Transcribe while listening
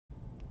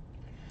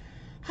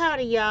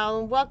Howdy y'all,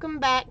 and welcome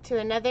back to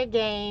another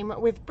game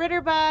with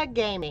Britterbug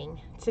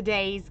Gaming.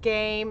 Today's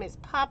game is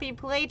Poppy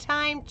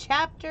Playtime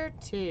Chapter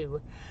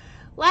 2.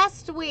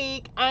 Last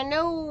week, I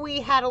know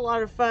we had a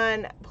lot of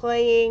fun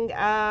playing.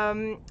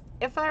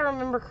 If I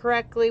remember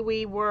correctly,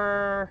 we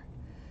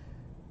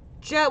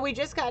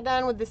just got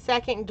done with the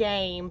second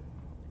game,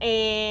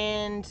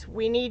 and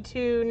we need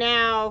to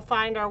now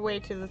find our way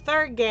to the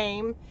third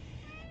game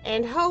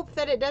and hope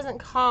that it doesn't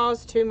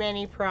cause too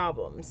many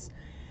problems.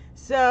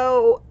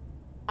 So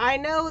I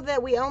know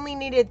that we only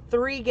needed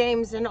 3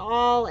 games in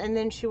all, and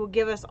then she will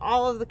give us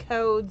all of the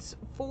codes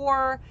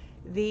for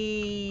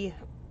the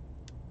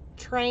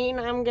train,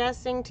 I'm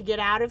guessing, to get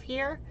out of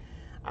here.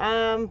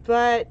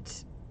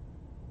 But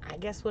I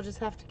guess we'll just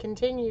have to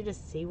continue to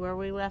see where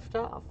we left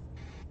off.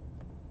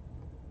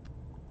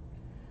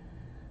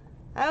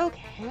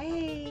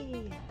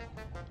 Okay.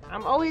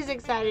 I'm always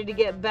excited to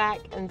get back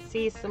and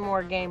see some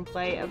more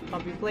gameplay of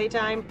Poppy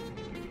Playtime.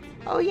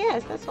 Oh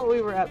yes, that's what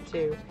we were up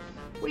to.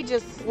 We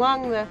just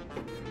slung the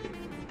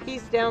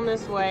piece down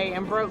this way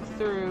and broke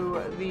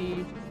through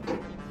the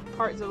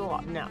parts of the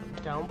wall. No,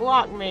 don't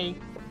block me.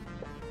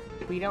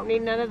 We don't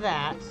need none of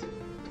that.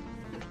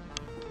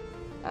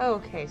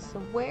 Okay, so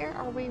where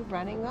are we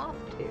running off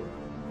to?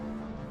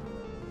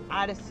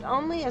 I'd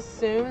only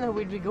assume that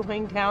we'd be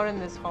going down in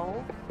this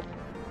hole,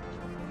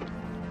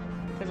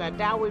 because I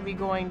doubt we'd be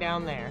going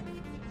down there.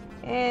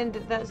 And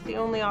that's the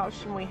only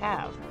option we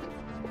have.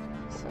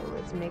 So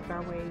let's make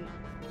our way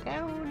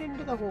down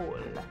into the hole.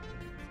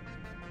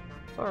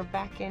 Or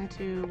back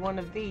into one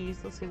of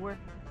these. Let's see, we're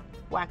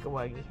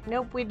Whack-a-Wuggy.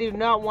 Nope, we do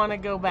not want to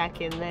go back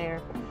in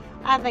there.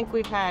 I think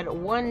we've had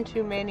one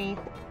too many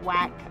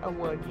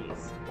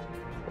Whack-a-Wuggies.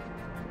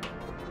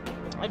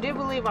 I do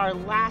believe our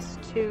last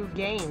 2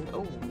 games...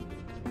 Oh,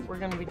 we're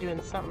going to be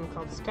doing something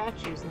called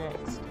statues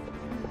next.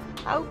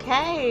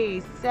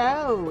 Okay,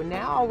 so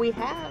now all we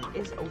have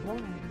is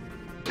one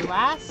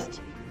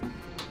last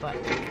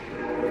button.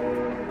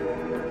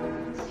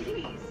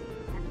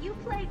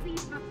 Played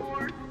these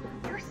before.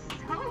 You're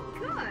so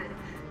good.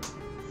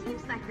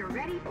 Seems like you're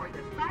ready for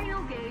the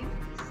final game,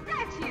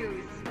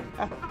 statues.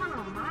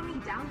 Follow Mommy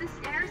down the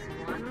stairs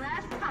one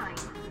last time.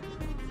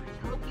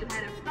 I hope you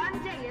had a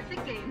fun day at the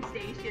game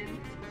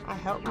station. I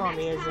hope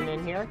Mommy isn't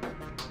in here.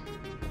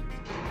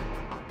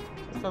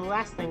 That's the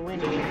last thing we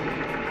need.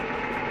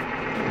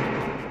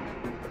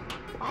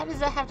 Why does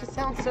that have to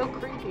sound so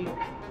creepy?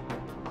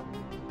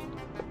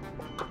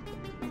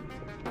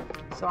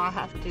 So I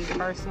have to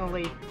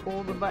personally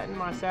pull the button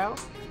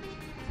myself.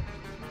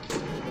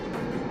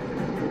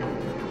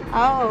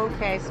 Oh,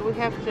 okay, so we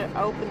have to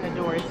open the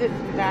door. Is it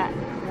that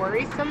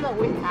worrisome that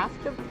we have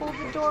to pull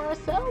the door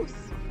ourselves?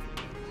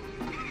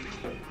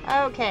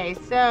 Okay,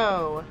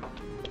 so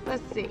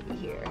let's see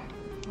here.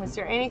 Is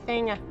there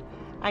anything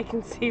I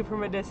can see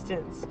from a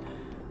distance?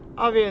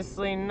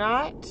 Obviously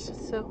not.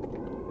 So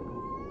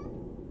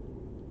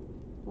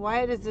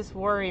why does this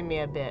worry me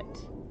a bit?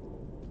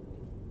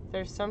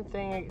 There's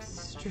something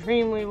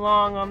extremely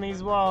long on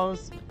these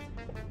walls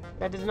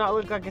that does not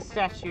look like a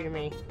statue to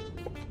me.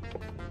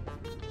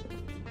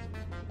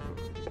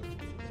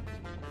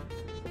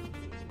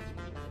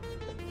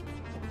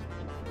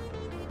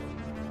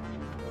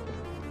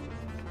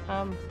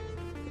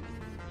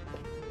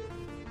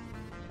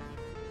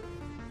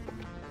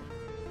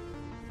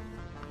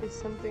 Is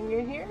something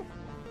in here?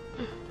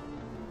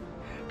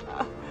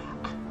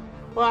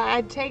 Well,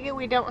 I take it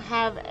we don't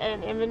have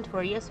an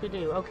inventory. Yes, we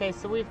do. Okay,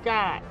 so we've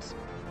got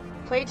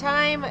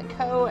Playtime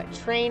Co.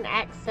 Train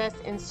Access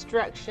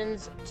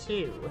Instructions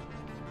 2.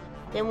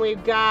 Then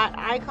we've got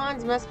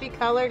icons must be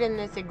colored in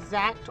this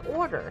exact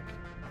order.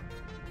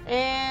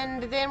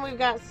 And then we've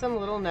got some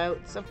little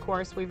notes. Of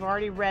course, we've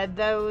already read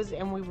those,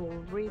 and we will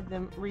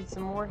read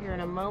some more here in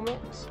a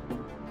moment.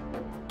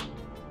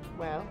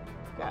 Well,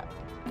 we've got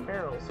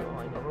barrels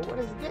falling over. What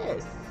is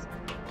this?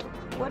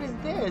 What is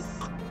this?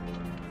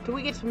 Do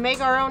we get to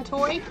make our own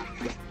toy?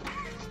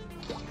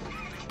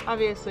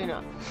 Obviously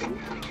not.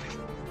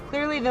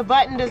 Clearly the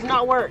button does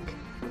not work.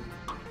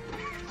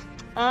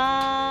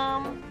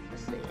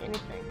 Let's see,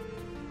 anything.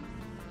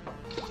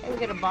 Okay, we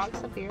got a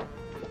box up here.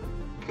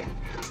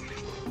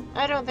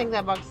 I don't think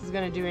that box is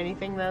going to do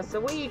anything though, so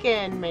we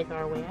can make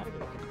our way out of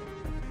here.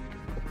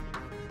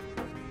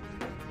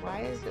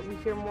 Why is it we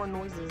hear more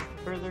noises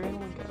the further in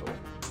we go?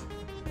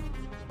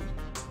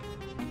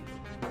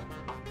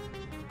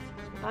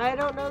 I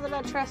don't know that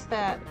I trust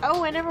that.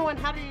 Oh, and everyone,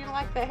 how do you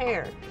like the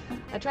hair?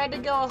 I tried to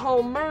go a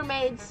whole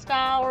mermaid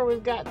style where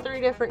we've got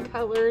 3 different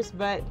colors,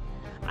 but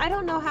I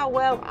don't know how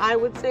well I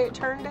would say it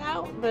turned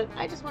out, but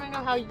I just want to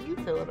know how you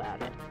feel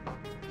about it.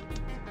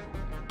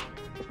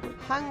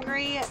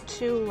 Hungry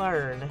to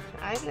learn.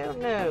 I don't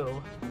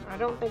know. I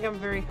don't think I'm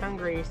very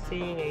hungry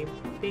seeing a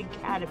big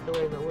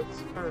caterpillar that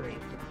looks furry.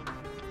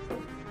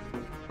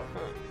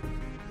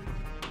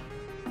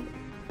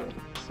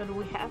 So do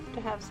we have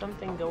to have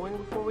something going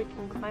before we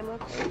can climb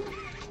up there?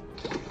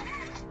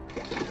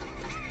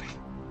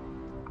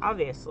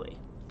 Obviously.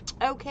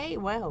 Okay,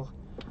 well,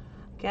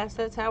 Guess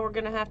that's how we're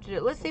gonna have to do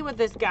it. Let's see what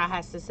this guy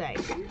has to say.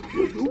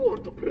 Do you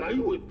want to play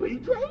with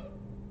BJ?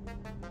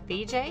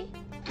 BJ?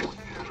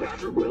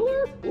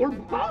 Caterpillar or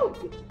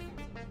Pug?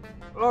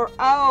 Or,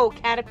 oh,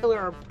 Caterpillar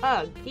or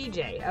Pug.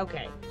 PJ,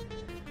 okay.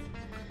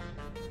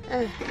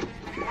 Why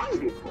are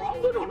you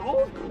crawling on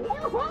all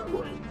four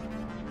hungry?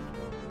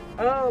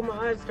 Oh,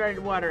 my eyes started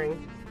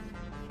watering.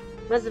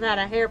 Must have had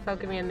a hair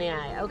poking me in the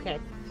eye.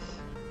 Okay.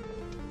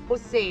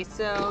 Let's see.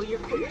 So you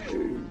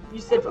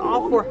said for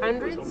all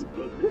 400s?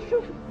 Some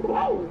delicious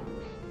bones.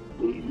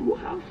 Do you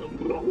have some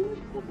bones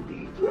for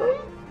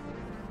BJ?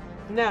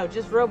 No,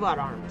 just robot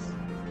arms.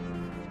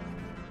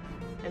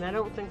 And I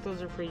don't think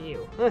those are for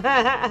you.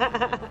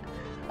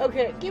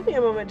 Okay, give me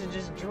a moment to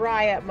just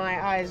dry up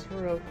my eyes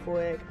real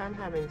quick. I'm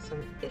having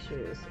some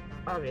issues,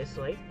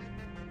 obviously,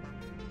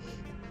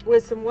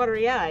 with some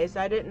watery eyes.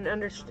 I don't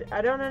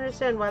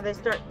understand why they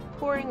start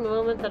pouring the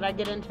moment that I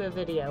get into a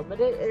video, but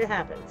it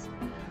happens.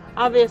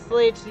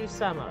 Obviously, to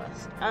some of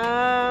us.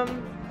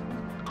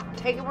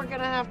 Take it we're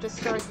gonna have to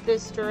start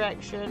this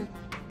direction.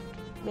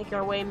 Make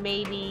our way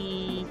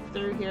maybe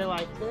through here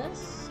like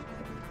this.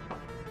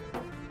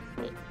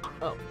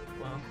 Oh,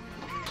 well.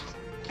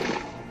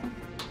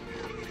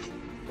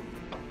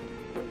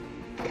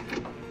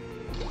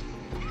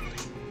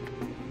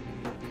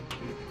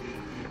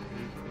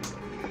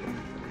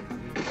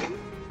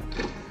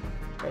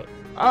 Wait.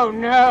 Oh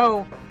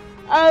no!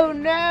 Oh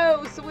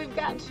no! So we've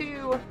got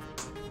to...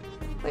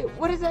 Wait,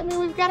 what does that mean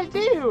we've got to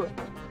do?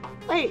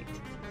 Wait.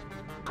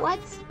 What?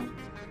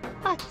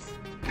 What?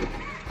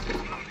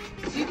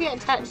 So you can't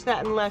touch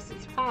that unless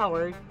it's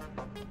powered.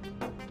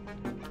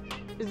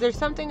 Is there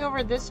something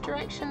over this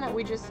direction that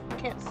we just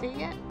can't see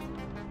yet?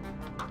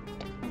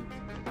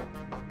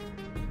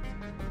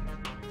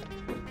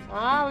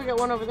 Ah, we got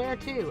one over there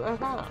too.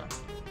 Uh-huh.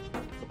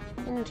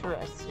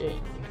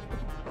 Interesting.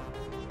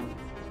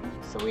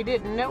 So we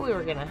didn't know we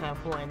were gonna have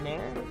one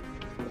there.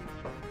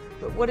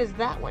 But what is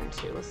that one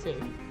to? Let's see.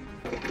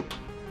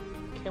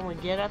 Can we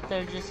get up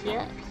there just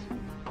yet?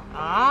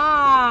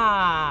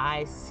 Ah,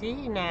 I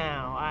see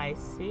now. I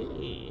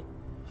see.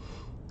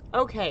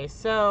 Okay,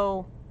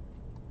 so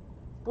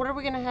what are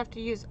we gonna have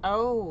to use?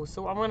 Oh,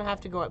 so I'm gonna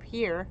have to go up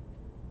here.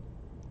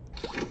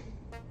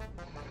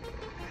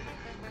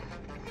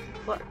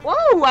 What?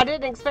 Whoa, I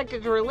didn't expect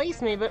it to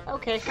release me, but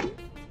okay.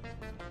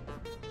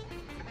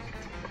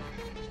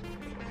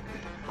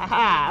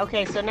 Aha,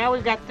 okay, so now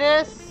we've got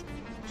this.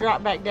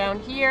 Drop back down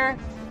here.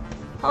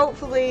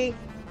 Hopefully.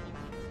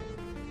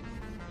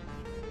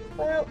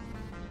 Well,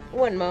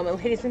 one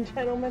moment, ladies and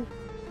gentlemen.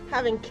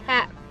 Having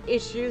cat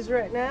issues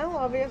right now,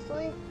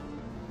 obviously.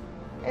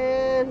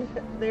 And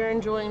they're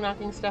enjoying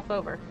knocking stuff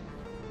over.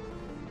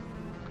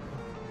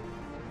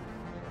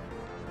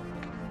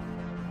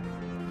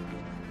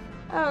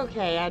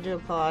 Okay, I do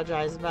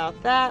apologize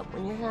about that.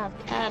 When you have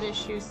cat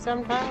issues,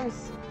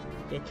 sometimes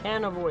you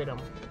can't avoid them.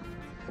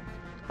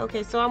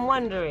 Okay, so I'm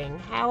wondering,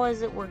 how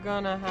is it we're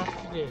gonna have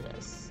to do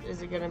this?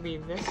 Is it gonna be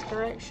this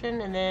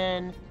direction and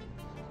then,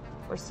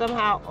 or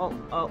somehow,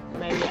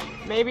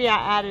 maybe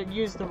I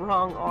used the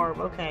wrong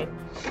arm. Okay.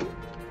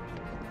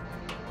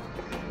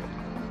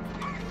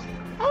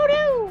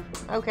 Oh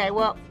no! Okay,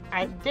 well,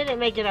 I didn't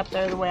make it up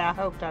there the way I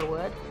hoped I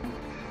would.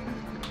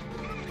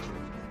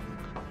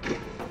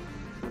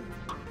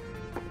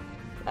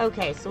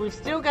 Okay, so we've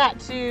still got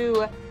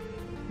to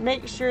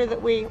make sure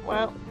that we,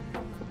 well,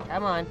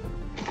 come on.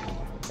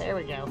 There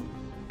we go.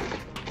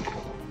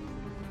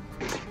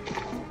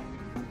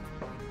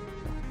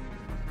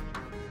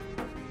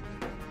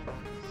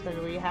 So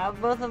do we have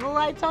both of the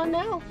lights on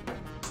now?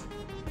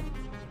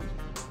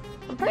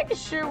 I'm pretty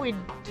sure we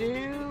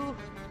do,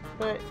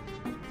 but...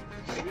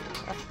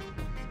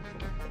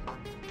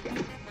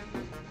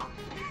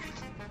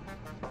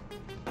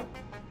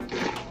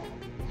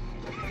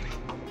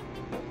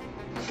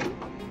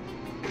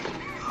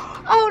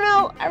 Oh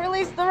no! I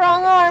released the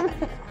wrong arm!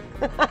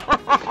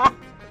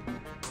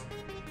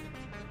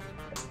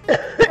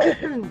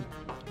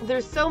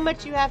 There's so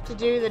much you have to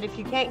do that if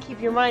you can't keep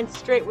your mind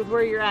straight with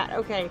where you're at.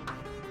 Okay,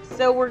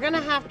 so we're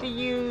gonna have to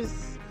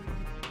use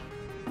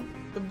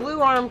the blue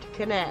arm to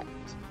connect.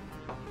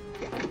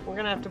 We're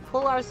gonna have to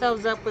pull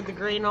ourselves up with the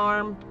green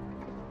arm,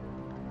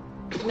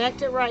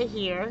 connect it right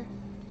here,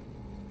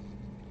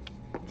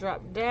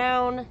 drop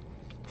down,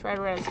 try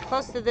to run as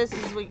close to this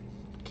as we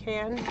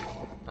can.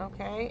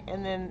 Okay,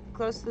 and then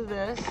close to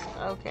this.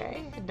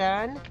 Okay,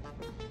 done.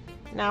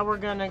 Now we're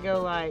gonna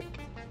go like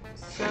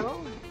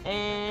so,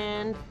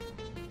 and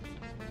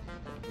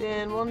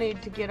then we'll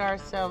need to get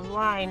ourselves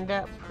lined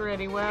up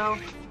pretty well.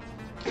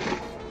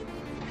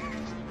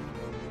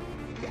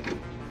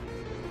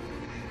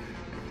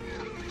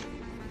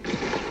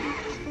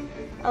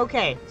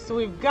 Okay, so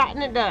we've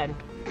gotten it done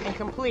and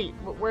complete,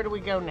 but where do we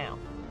go now?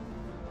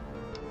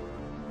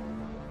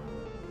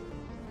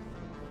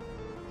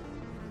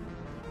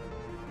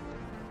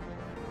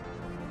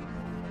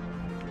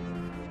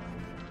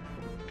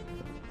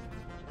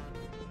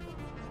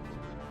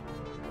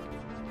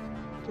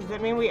 Does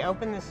that mean we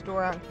open this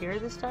door out here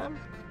this time?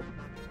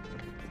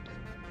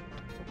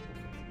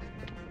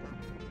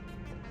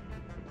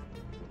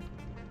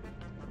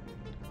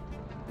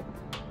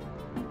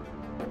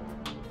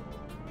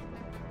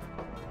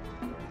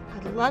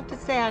 I'd love to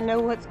say I know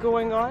what's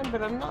going on,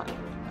 but I'm not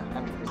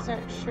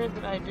 100% sure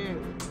that I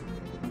do.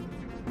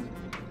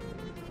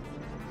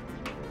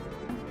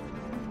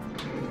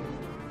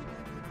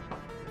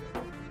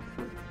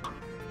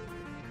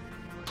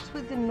 What's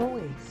with the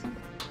noise?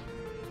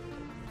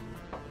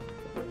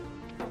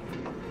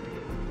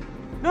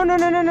 No, no,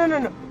 no, no, no, no,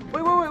 no.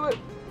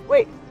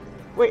 Wait.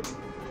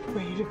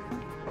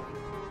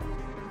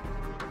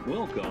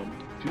 Welcome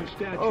to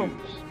Statues. Oh.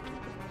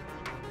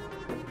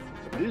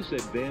 This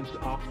advanced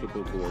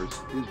obstacle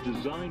course is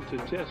designed to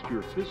test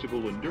your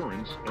physical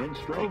endurance and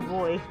Oh strength.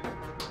 boy.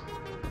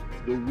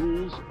 The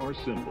rules are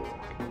simple.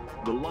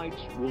 The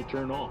lights will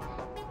turn off.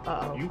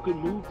 Uh-oh. You can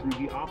move through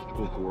the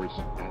obstacle course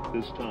at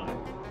this time.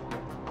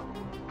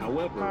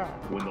 However,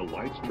 when the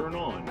lights turn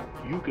on,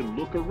 you can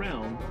look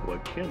around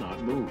but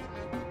cannot move.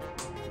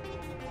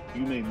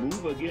 You may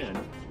move again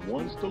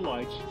once the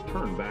lights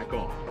turn back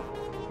off.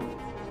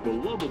 The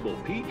lovable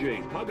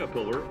PJ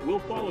Pug-a-Pillar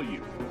will follow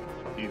you.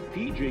 If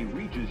PJ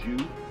reaches you,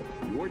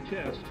 your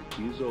test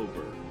is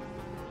over.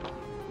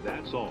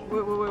 That's all.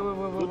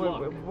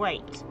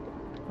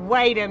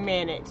 Wait a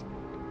minute.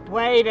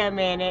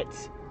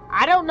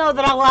 I don't know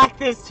that I like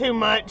this too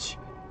much.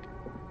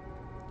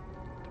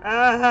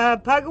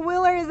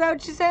 Pug-a-Wheeler, is that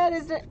what you said,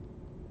 isn't it?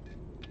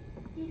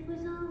 It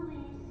was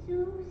always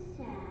so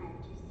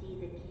sad to see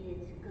the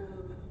kids go.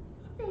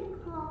 They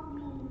called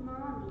me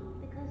Mommy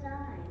because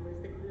I was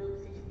the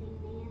closest thing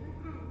they ever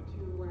had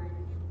to one.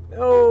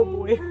 Oh They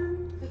boy.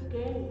 come for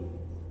games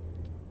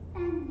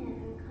and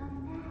never come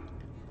back.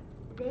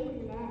 They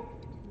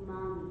left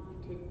Mommy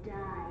to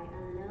die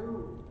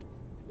alone.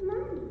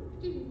 Mommy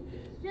didn't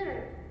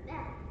deserve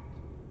that.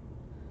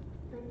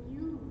 But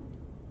you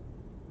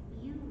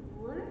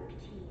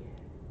worked here.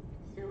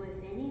 So if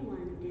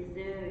anyone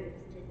deserves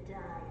to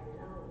die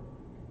alone,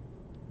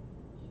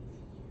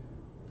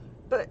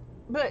 it's you.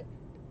 But,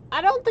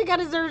 I don't think I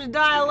deserve to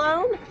die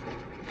alone.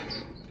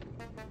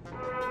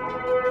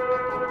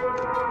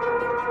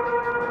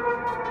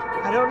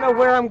 I don't know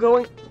where I'm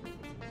going.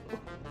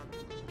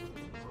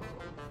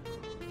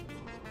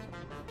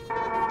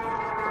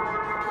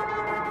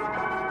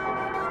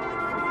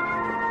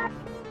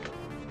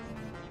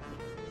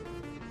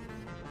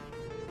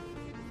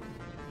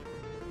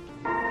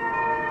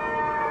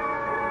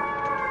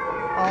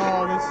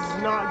 Oh, this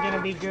is not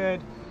gonna be good.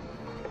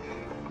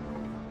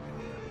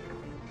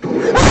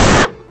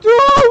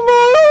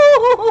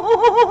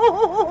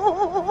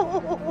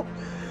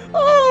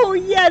 Oh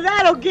yeah,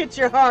 that'll get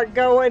your heart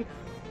going.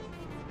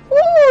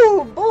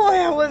 Oh boy,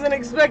 I wasn't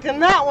expecting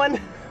that one.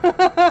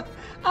 I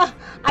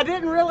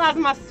didn't realize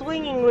my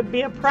swinging would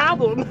be a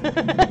problem.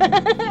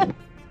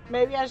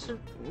 Maybe I should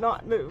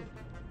not move.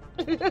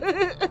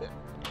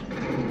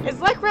 It's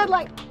like red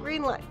light,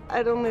 green light.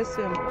 I don't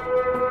assume.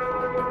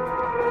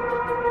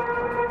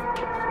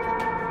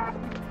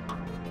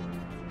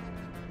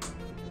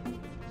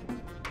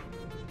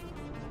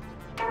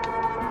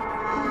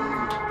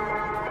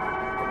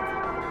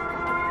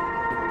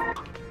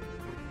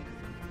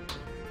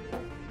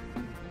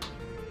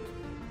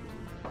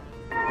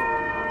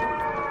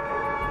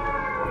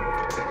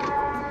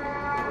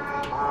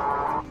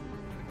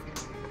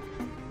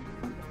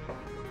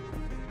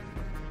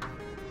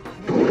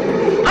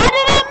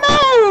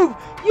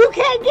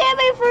 Can't get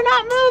me for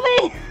not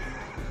moving.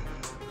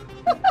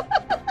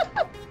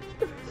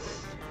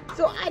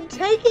 So I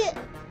take it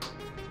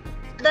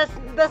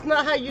that's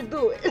not how you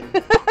do it.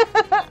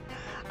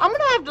 I'm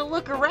gonna have to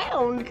look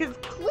around because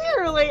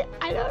clearly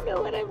I don't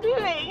know what I'm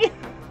doing.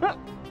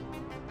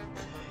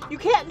 You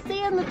can't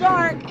see in the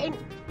dark, and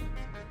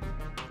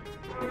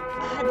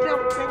I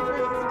don't think this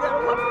is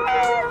gonna work.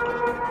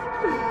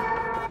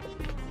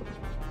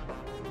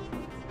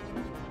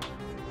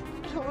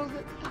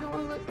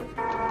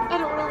 I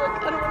don't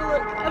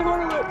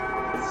wanna look.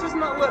 Let's just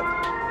not look.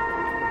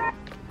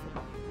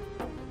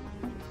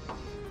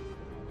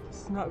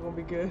 It's not gonna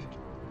be good.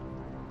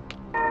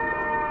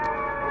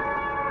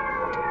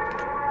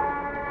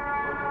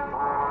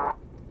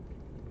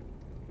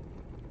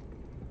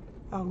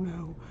 Oh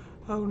no.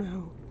 Oh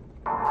no.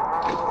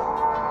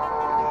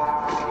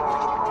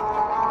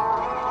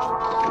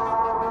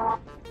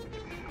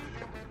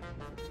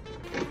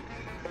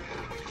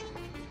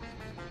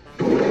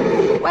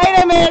 Wait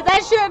a minute,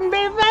 that shouldn't be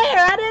fair.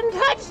 I didn't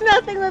touch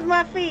nothing with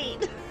my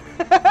feet.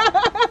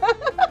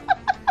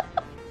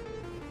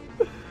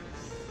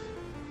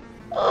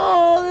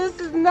 Oh, this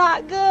is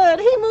not good.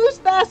 He moves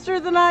faster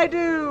than I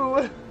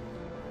do.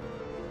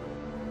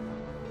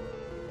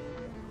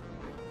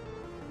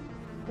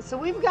 So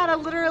we've got to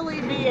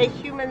literally be a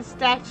human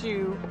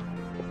statue.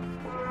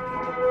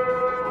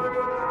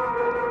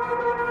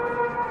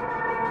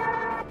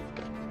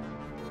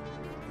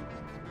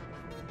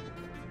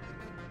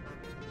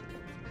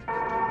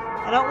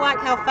 I don't like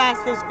how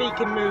fast his feet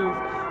can move.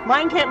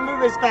 Mine can't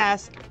move as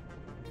fast.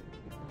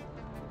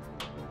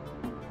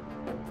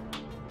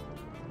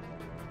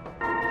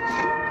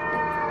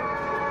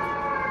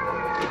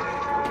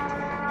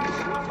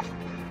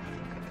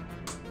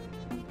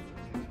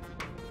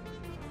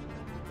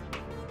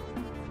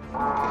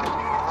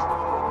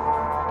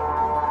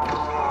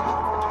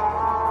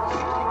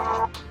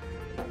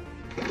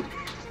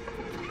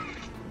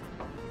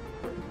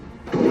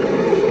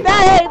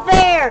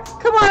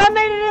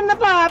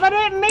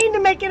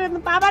 it in the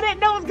pipe. I didn't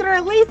know it was going to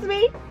release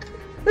me.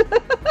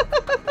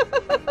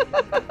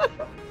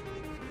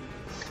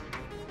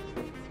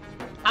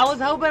 I was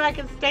hoping I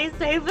could stay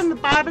safe in the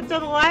pipe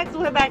until the lights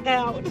went back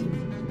out.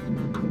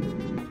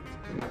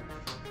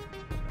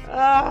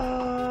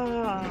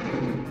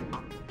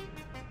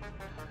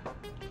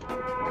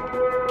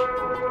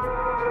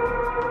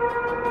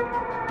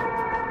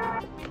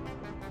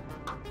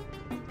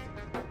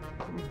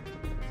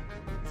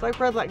 It's like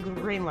red light,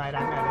 green light,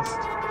 I noticed.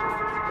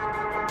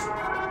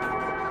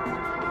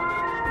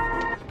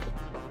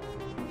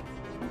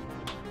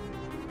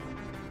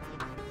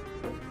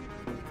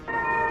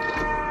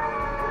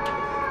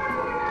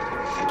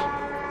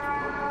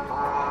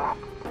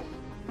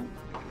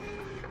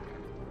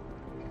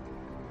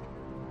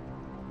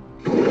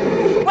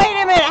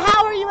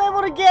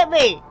 Get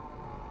me!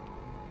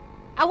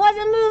 I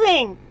wasn't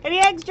moving any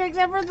extra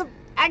except for the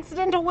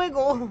accidental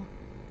wiggle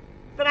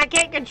that I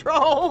can't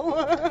control.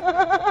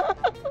 That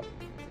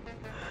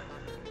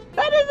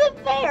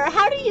isn't fair.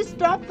 How do you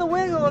stop the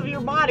wiggle of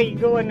your body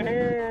going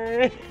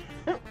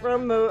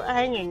from the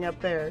hanging up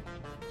there?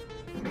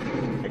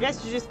 I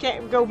guess you just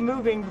can't go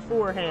moving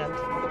beforehand.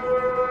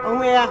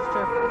 Only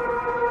after.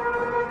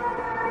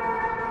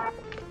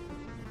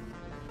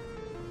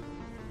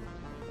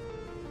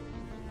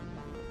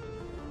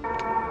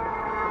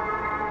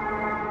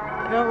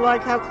 I don't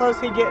like how close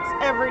he gets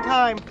every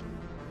time.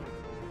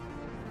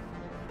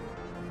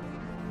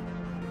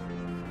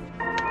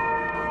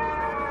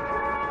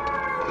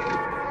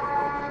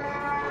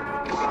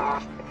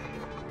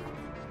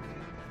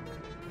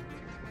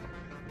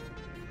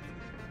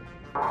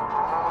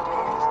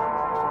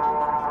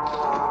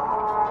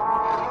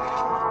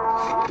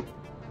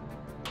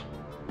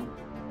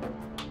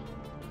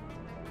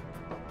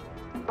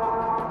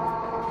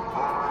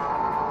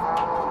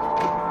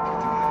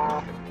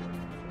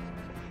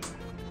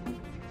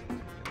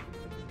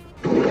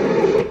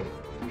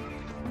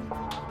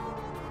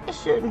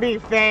 Shouldn't be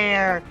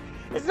fair.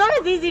 It's not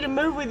as easy to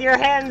move with your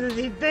hands as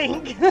you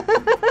think.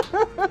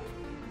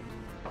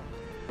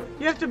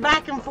 You have to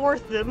back and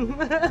forth them.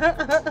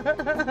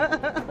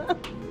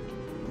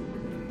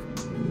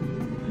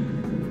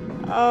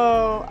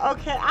 Oh,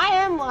 okay. I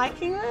am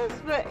liking this,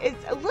 but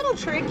it's a little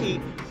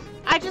tricky.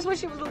 I just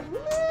wish it was a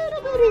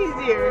little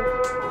bit easier.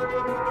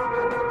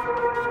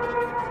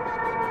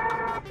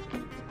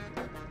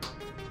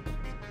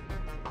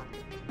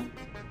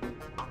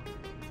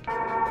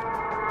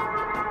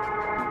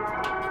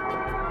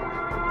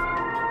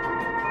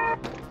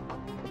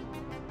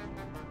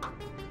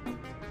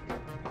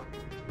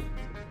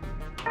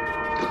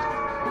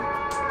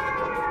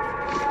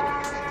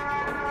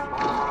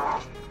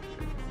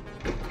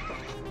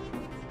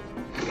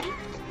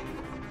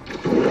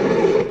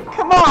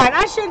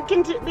 I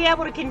should be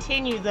able to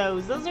continue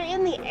those. Those are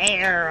in the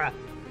air.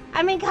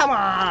 I mean, come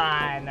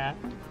on.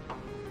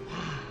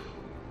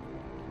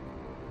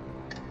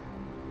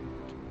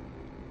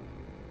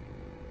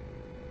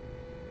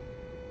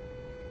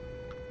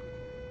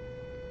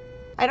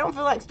 I don't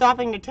feel like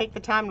stopping to take the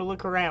time to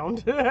look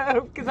around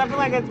because I feel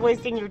like it's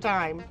wasting your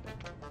time.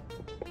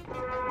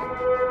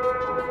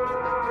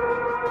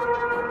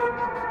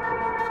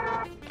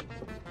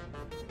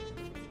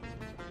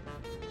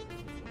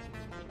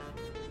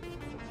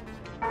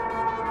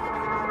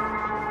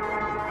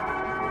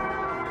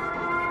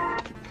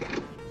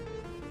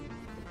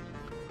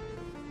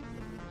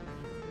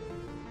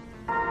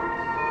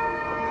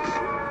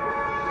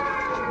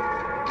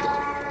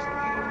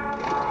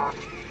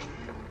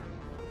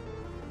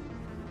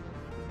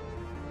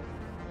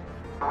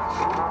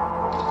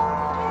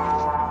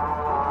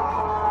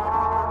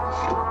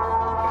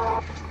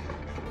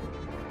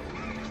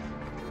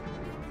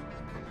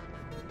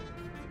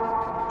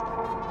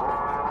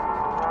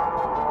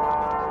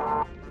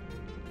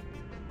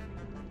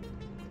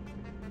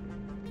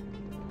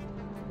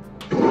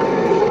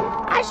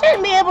 I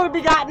shouldn't be able to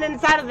be gotten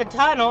inside of the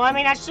tunnel. I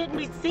mean, I shouldn't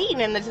be seen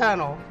in the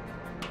tunnel.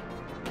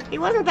 He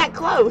wasn't that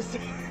close.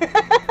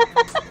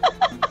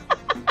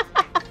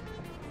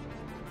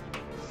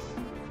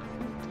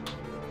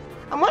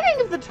 I'm wondering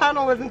if the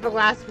tunnel isn't the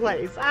last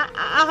place.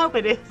 I hope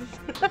it is.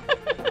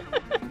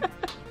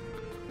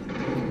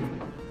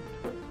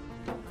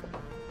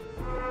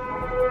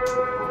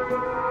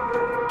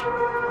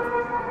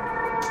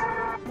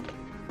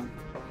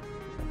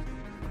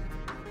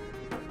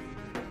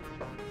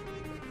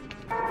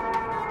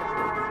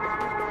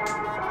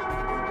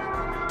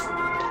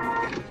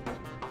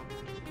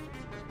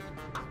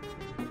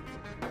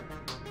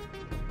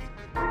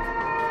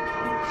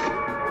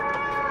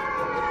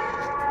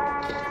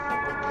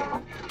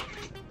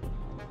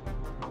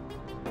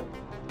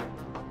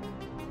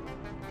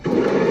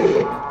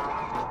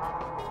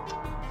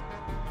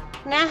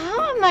 Now,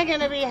 how am I going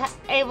to be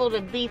able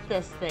to beat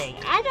this thing?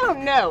 I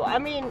don't know. I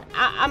mean,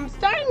 I'm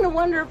starting to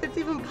wonder if it's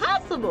even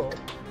possible.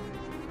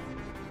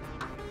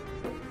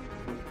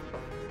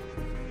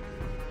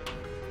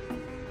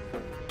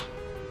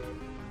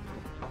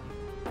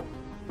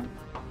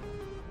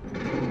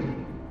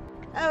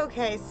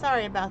 Okay,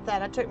 sorry about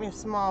that. I took me a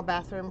small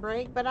bathroom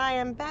break, but I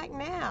am back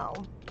now.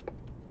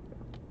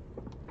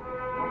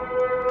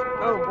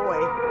 Oh boy.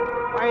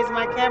 Why is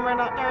my camera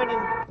not turning?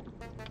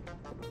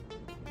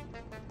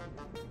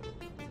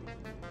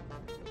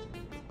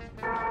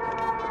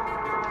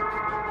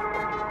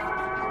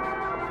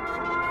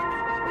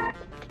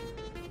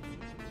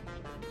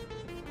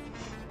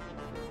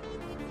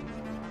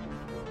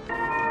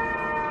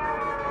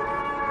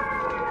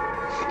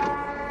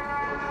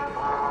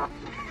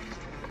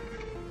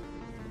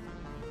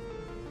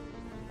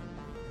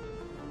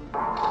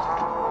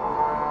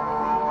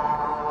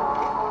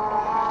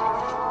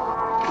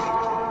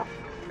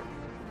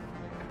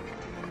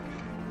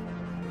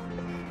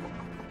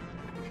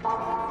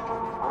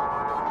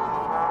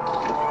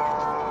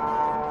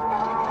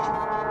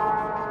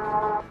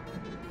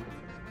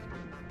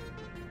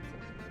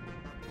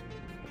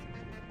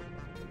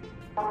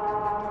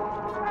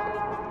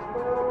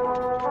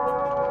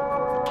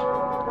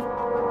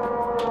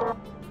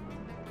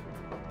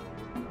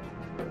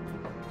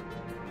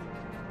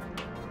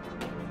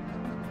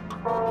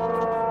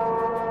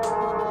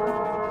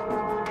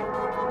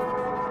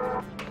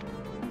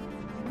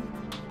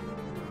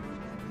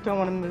 Don't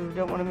want to move,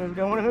 don't want to move,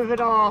 don't want to move at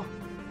all.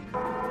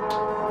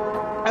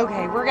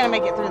 Okay, we're going to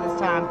make it through this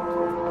time.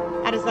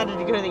 I decided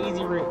to go the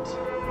easy route.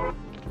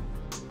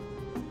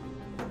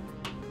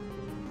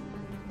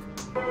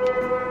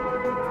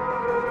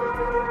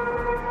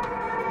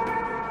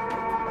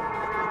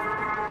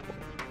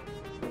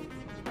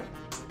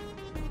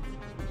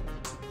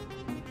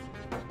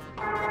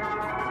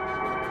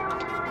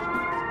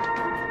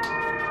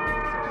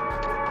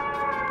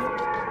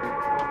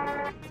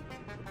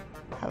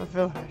 I have a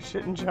feeling I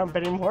shouldn't jump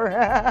anymore.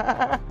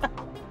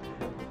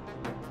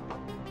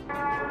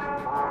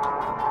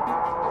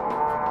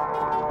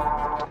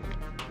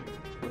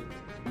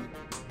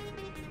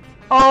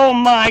 Oh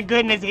my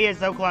goodness, he is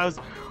so close.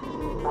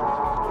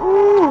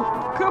 Ooh,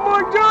 come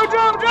on, jump,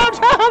 jump, jump,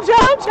 jump,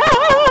 jump,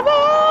 jump!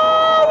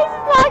 Oh, this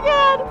is not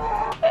good.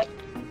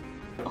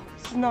 Oh,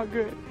 this is not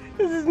good.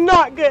 This is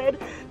not good.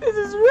 This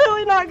is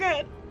really not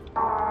good.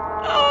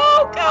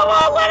 Oh, come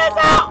on, let us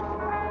out!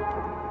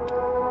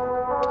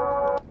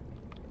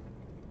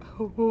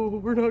 Oh,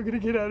 we're not gonna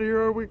get out of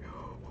here, are we?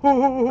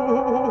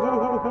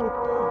 Oh.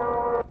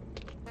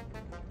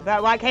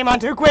 That light came on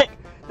too quick.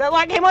 That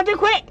light came on too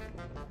quick.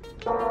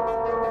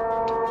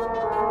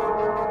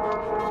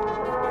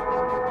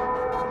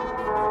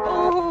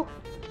 Oh.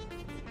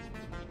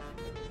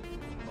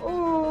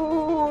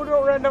 Oh,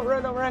 don't run, don't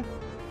run, don't run.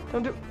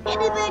 Don't do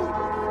anything.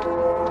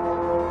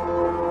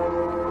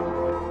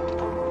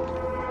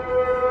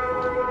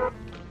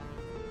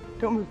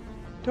 Don't move.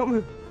 Don't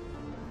move.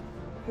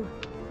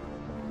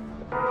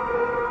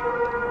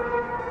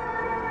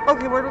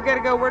 Okay, where do we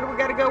gotta go? Where do we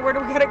gotta go? Where do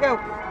we gotta go?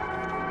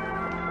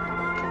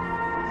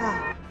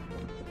 Ah.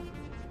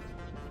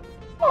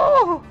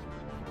 Oh!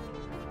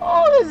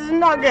 Oh, this is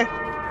not good.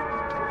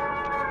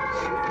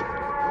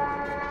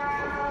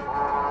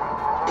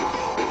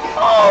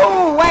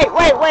 Oh, wait,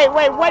 wait, wait,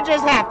 wait. What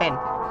just happened?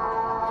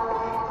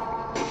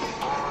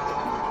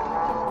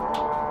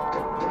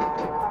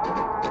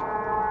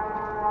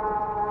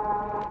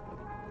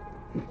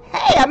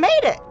 Hey, I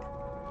made it.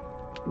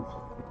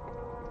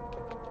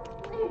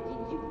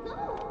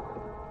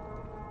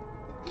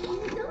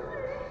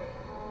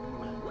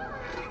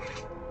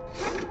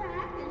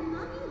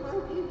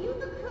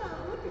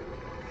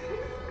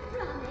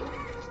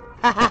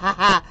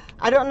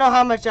 I don't know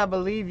how much I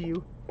believe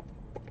you.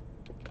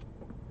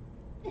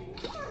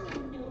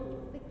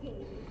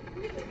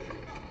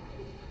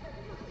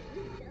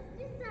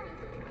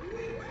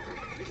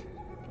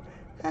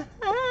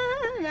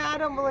 No, I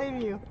don't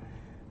believe you.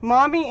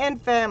 Mommy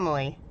and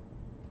family.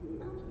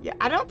 Yeah,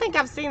 I don't think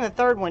I've seen the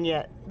third one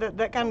yet.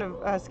 That kind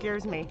of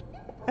scares me.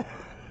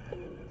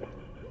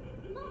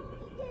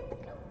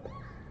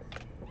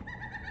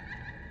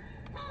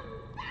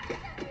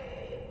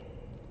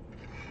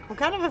 I'm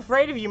kind of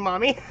afraid of you,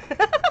 Mommy.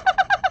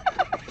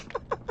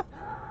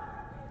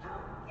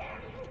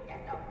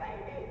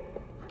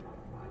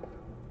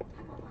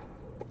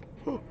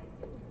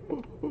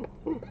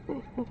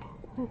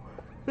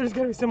 There's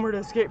gotta be somewhere to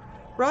escape.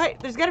 Right?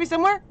 There's gotta be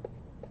somewhere?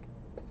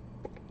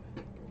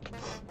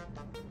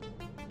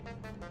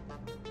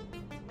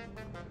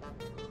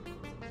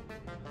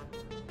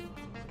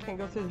 Can't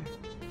go through there.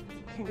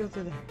 Can't go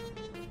through there.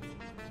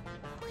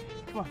 Okay,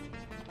 come on.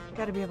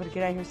 Gotta be able to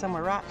get out of here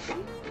somewhere, right?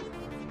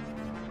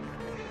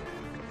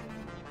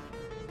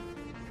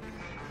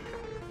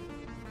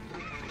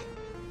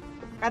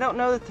 I don't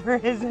know that there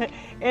isn't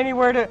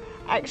anywhere to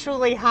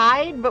actually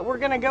hide, but we're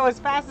gonna go as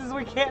fast as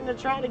we can to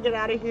try to get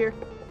out of here.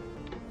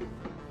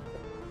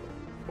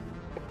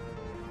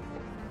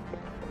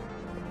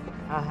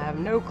 I have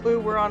no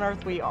clue where on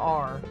earth we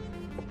are,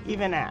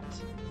 even at.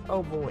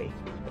 Oh boy.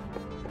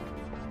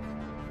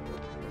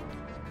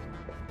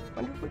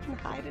 Wonder if we can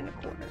hide in a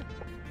corner.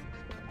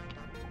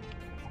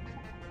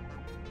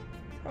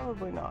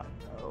 Probably not.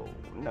 Oh,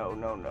 no,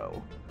 no,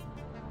 no.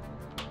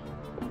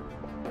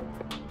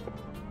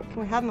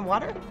 Can we hide in the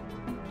water?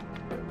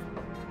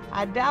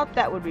 I doubt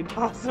that would be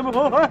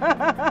possible.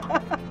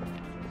 I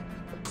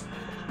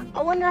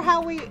wonder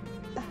how do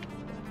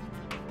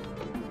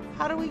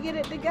we get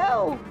it to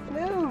go?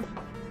 Move.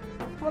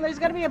 Well, there's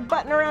got to be a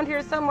button around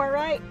here somewhere,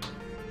 right?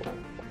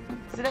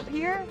 Is it up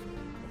here?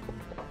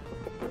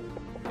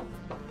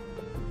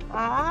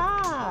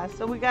 Ah,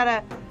 so we got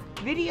a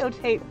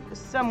videotape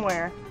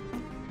somewhere.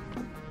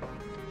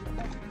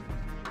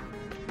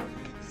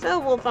 So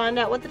we'll find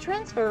out what the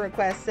transfer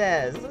request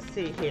says. Let's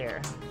see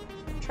here.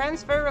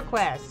 Transfer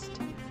request.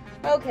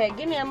 Okay,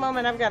 give me a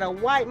moment. I've got to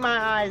wipe my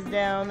eyes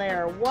down. They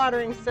are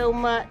watering so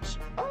much.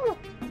 Oh.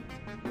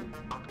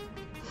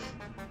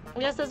 I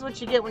guess that's what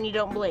you get when you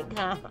don't blink,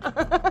 huh?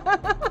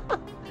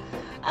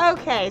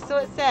 Okay, so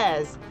it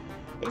says,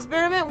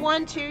 Experiment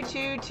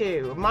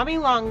 1222, Mommy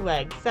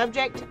Longlegs,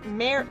 subject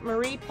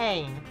Marie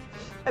Payne.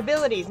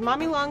 Abilities,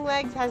 Mommy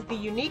Longlegs has the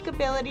unique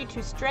ability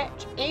to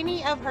stretch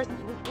any of her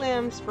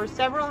limbs for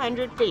several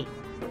hundred feet.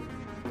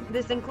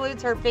 This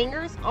includes her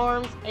fingers,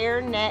 arms,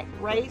 hair, neck,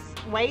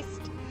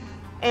 waist,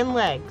 and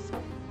legs.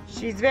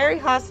 She's very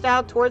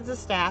hostile towards the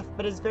staff,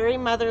 but is very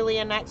motherly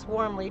and acts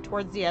warmly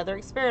towards the other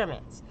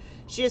experiments.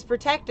 She is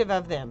protective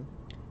of them.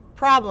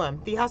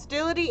 Problem, the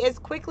hostility is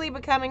quickly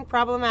becoming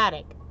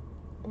problematic,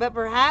 but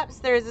perhaps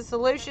there is a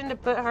solution to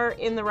put her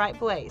in the right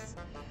place.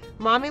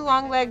 Mommy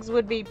Longlegs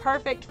would be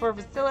perfect for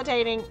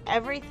facilitating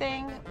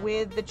everything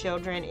with the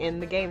children in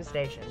the game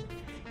station.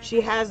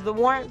 She has the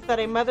warmth that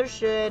a mother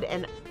should,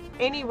 and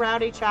any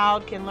rowdy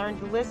child can learn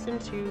to listen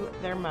to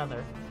their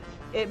mother.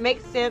 It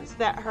makes sense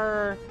that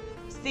her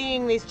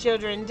seeing these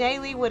children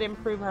daily would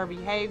improve her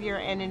behavior,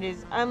 and it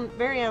is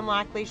very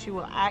unlikely she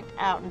will act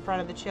out in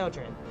front of the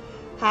children.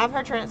 Have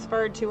her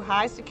transferred to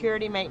high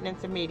security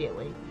maintenance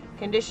immediately.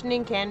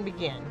 Conditioning can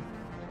begin.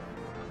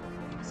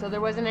 So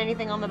there wasn't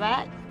anything on the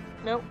back?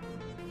 Nope.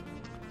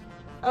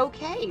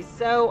 Okay,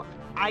 so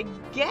I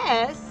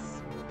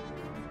guess,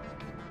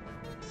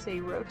 let's see,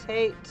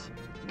 rotate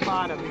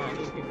bottom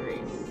 90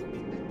 degrees.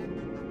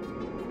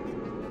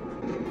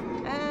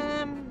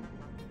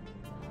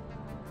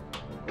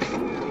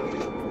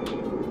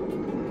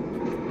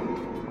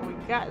 We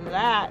got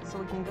that, so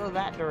we can go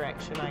that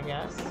direction, I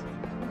guess.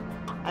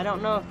 I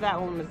don't know if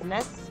that one was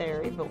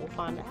necessary, but we'll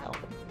find out.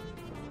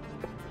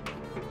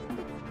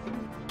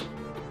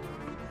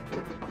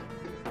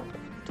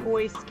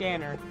 Toy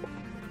scanner.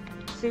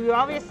 So you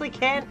obviously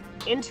can't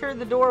enter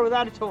the door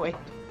without a toy.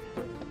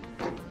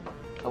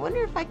 I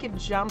wonder if I could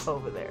jump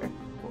over there.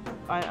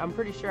 I'm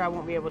pretty sure I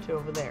won't be able to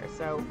over there.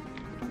 So,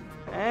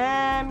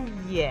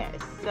 yes.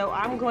 So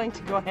I'm going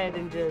to go ahead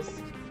and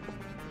just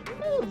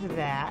move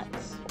that.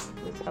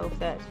 Let's hope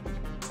that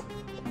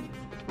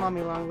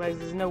Mommy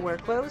Longlegs is nowhere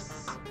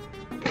close.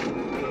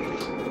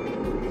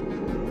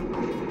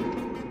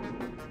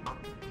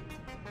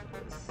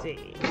 Let's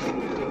see.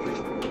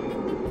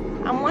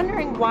 I'm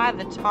wondering why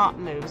the top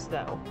moves,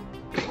 though.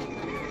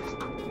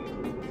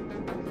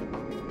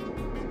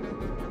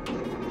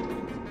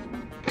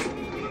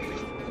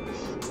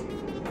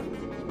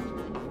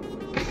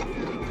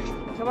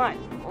 Come on,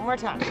 one more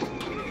time.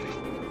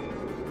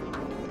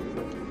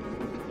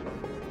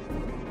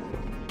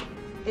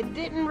 It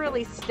didn't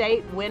really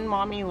state when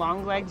Mommy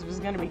Longlegs was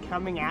going to be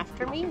coming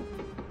after me,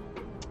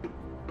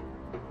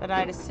 but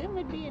I'd assume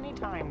it'd be any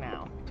time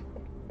now.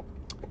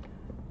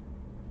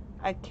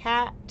 A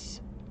cat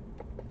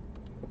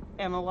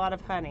and a lot of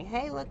honey.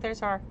 Hey, look,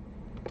 there's our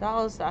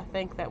dolls, I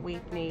think, that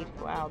we need.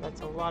 Wow, that's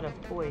a lot of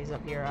toys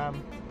up here.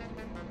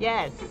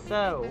 Yes,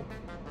 so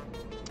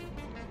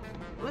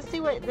let's see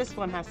what this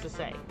one has to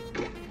say.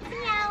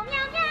 Meow,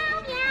 meow,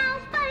 meow, meow,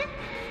 but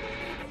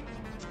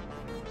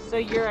so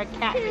you're a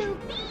cat. to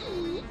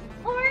be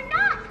or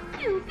not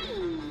to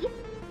be?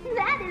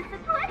 That is the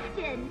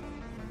question.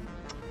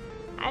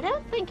 I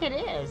don't think it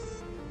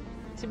is.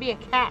 To be a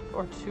cat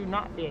or to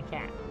not be a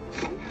cat.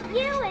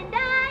 You and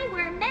I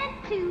were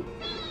meant to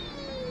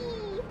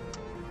be.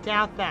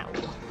 Doubt that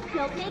one.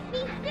 Don't make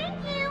me sting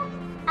you.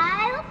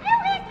 I'll do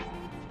it.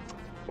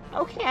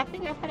 Okay, I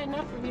think I've had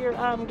enough of your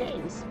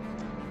games.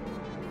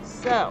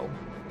 So,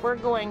 we're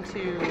going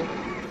to...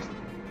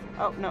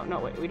 Oh, no,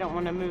 wait. We don't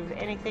want to move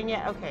anything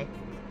yet. Okay.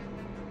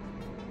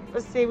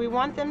 Let's see. We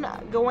want them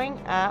going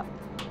up.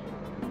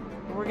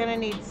 We're going to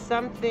need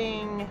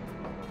something...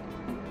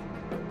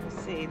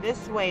 Let's see.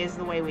 This way is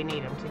the way we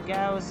need them to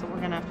go. So, we're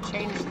going to have to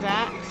change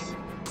that.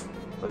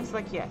 Looks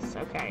like yes.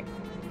 Okay.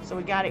 So,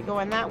 we got it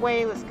going that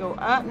way. Let's go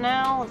up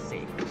now. Let's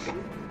see.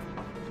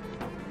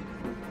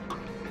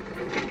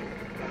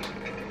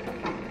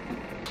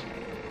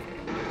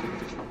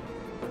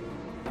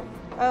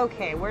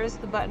 Okay, where's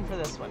the button for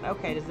this one?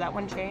 Okay, does that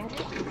one change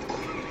it?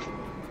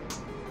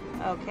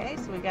 Okay,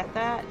 so we got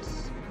that.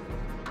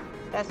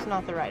 That's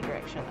not the right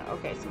direction though.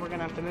 Okay, so we're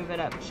gonna have to move it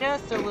up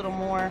just a little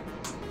more.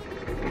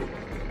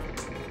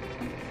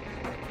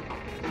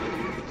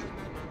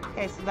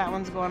 Okay, so that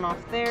one's going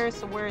off there.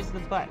 So where's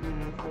the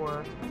button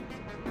for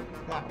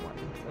that one?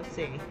 Let's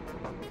see.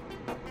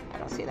 I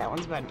don't see that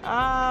one's button.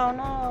 Oh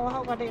no, I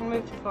hope I didn't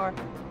move too far.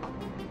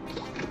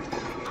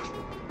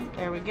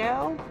 There we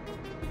go.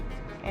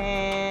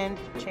 And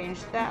change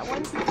that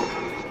one.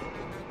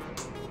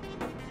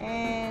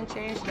 And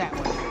change that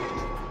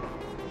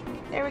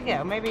one. There we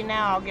go. Maybe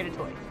now I'll get a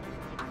toy.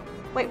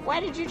 Wait, why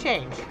did you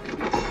change?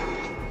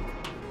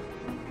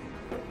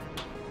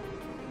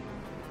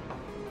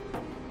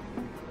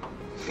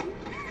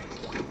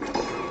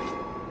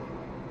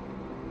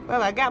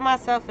 Well, I got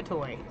myself a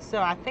toy.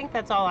 So I think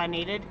that's all I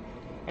needed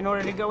in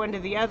order to go into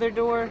the other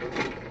door.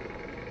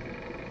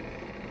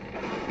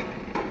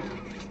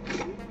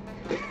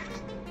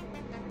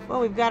 Well,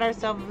 we've got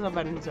ourselves a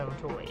Bunzo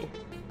toy.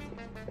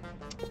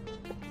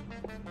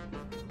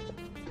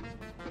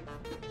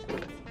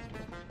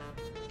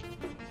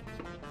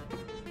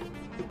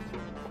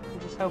 I'm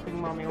just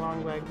hoping Mommy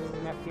Longlegs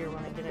isn't up here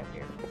when I get up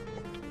here.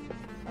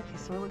 Okay,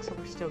 so it looks like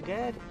we're still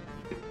good.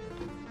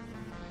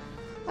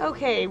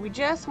 Okay, we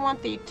just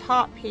want the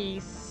top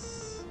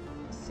piece.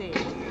 Let's see.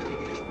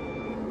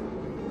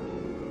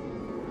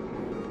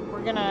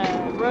 We're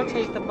gonna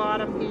rotate the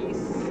bottom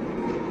piece.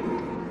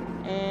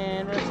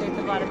 And rotate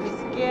the bottom piece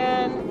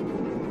again.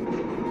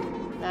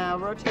 Now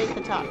rotate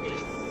the top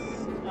piece.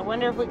 I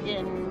wonder if we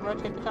can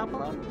rotate the top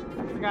alone?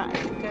 I forgot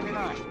if we could or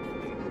not.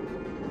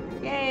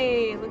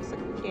 Yay, looks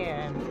like we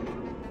can.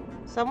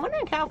 So I'm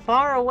wondering how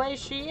far away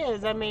she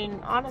is. I mean,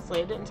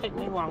 honestly, it didn't take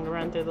me long to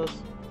run through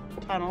those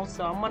tunnels,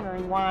 so I'm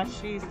wondering why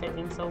she's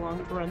taking so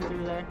long to run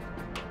through there.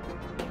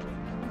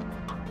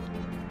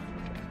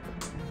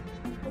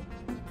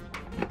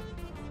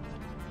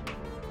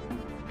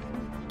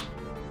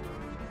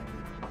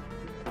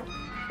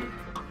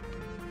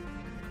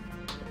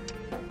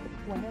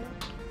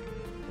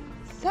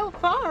 So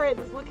far,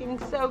 it's looking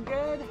so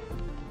good.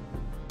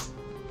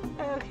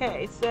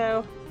 Okay,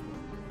 so...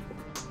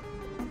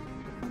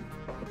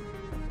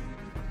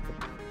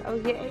 Oh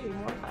yay,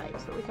 more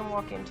pipes that we can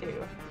walk into.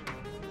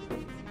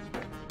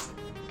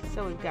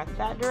 So we've got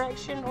that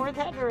direction or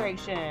that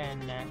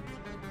direction.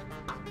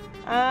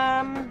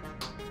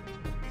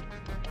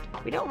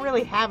 We don't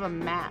really have a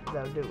map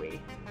though, do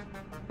we?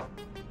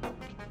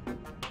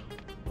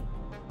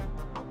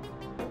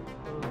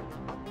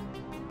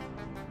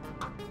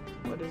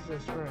 What is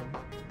this room?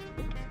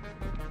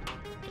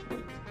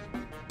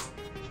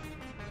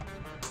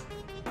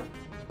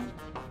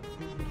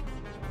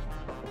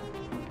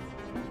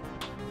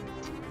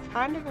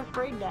 Kind of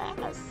afraid to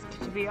ask,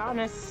 to be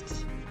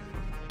honest.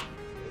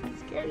 It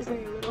scares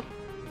me a little.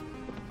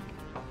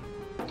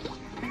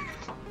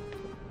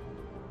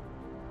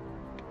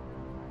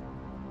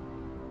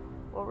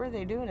 What were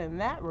they doing in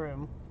that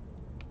room?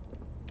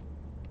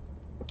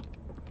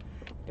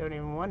 Don't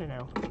even want to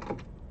know.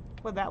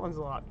 Well, that one's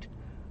locked.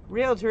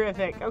 Real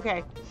terrific.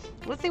 Okay,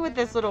 let's see what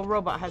this little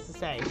robot has to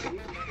say.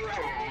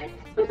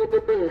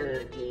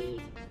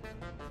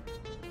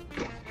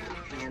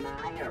 Am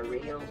I a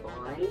real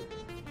boy?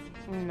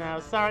 No,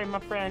 sorry, my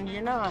friend,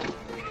 you're not.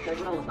 The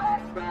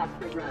robot crossed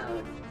the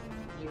road.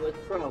 He was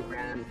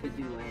programmed to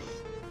do it.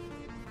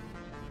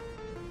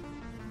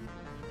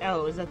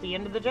 Oh, is that the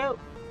end of the joke?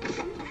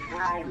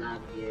 I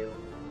love you.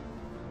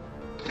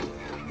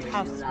 Do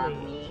How you love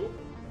sweet. me?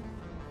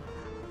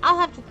 I'll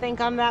have to think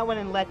on that one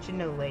and let you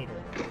know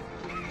later.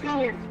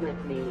 Dance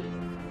with me.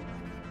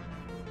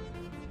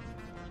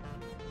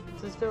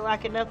 Does this feel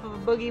like enough of a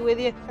boogie with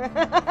you?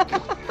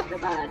 The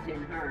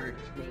button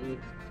hurts me.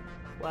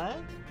 What?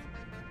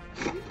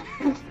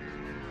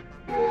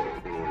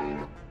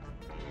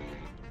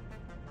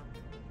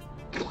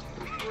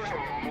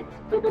 Red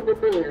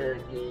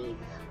boogie.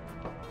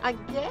 I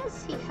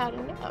guess he had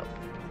enough.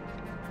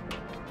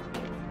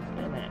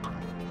 Wait a minute.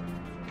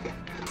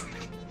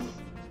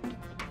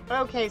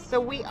 Okay, so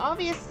we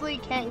obviously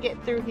can't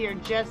get through here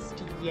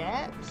just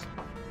yet.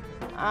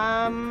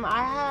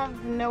 I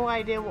have no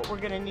idea what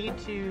we're gonna need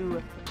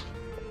to...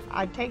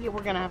 I take it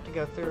we're gonna have to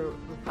go through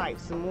the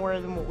pipes some more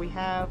than what we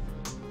have.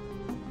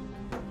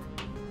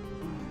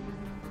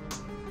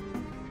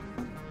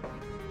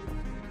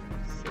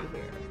 Let's see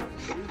here.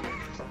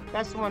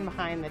 That's the one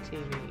behind the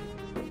TV.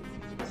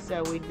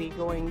 So we'd be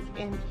going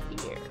in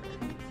here.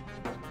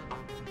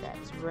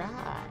 That's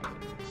right.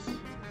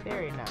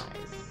 Very nice.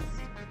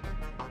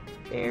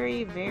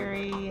 Very,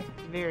 very,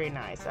 very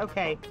nice.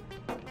 Okay.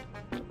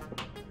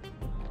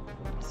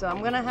 So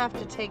I'm gonna have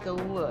to take a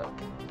look.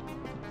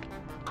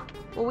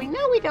 Well, we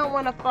know we don't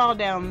want to fall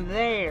down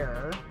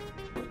there.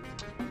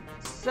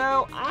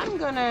 So I'm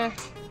gonna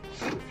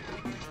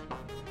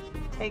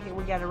take it.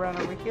 We gotta run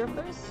over here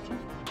first.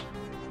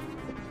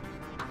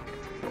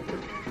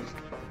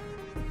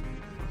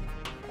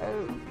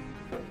 Oh,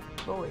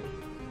 boy.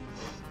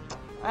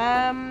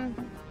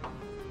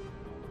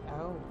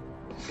 Oh.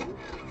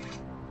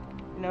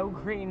 No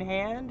green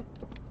hand?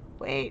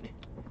 Wait.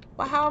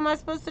 Well, how am I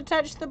supposed to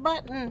touch the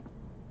button?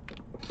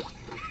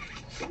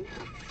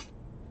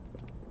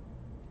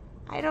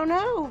 I don't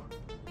know.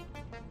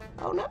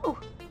 Oh, no.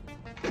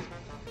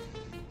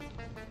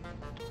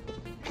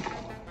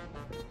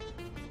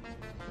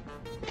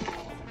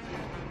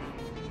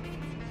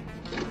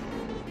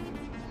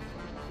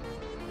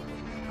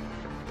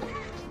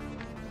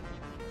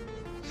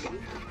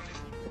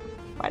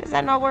 Why does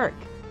that not work?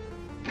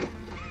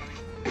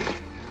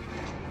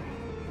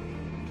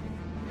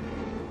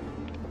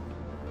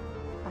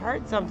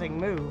 heard something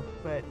move,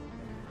 but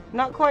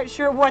not quite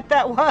sure what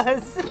that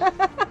was.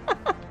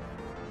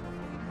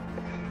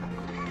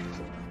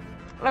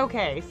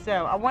 Okay,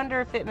 so I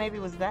wonder if it maybe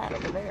was that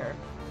over there.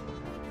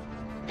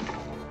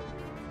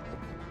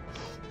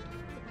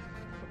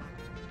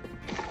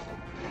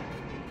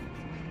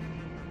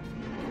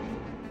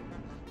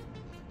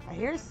 I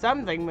hear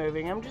something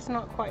moving. I'm just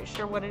not quite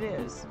sure what it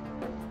is.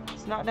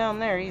 It's not down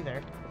there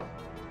either.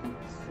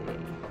 Let's see.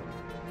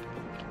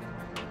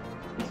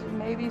 Is there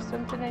maybe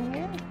something in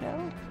here?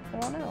 No? I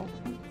don't know.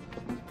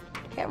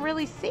 Can't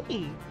really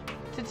see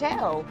to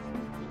tell.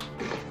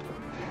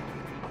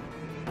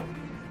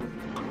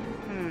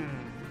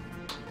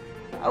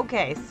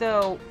 Okay,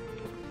 so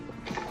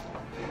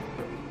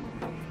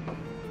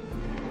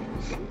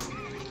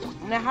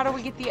now how do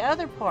we get the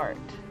other part?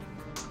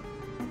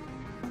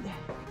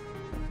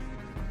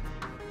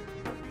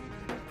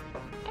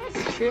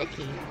 That's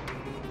tricky.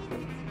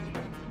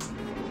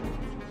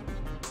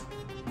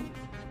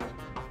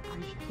 Are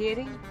you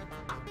kidding?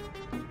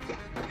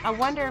 I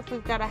wonder if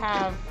we've got to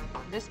have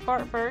this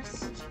part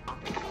first,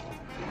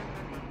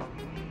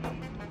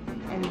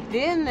 and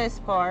then this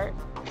part,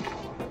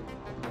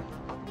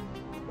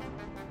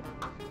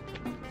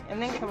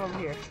 and then come over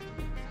here.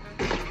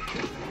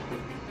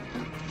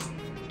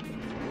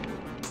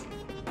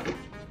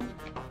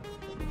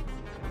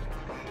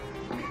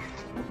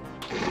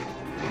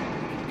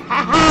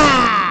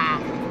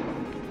 Ha-ha!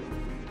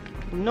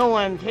 No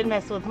one can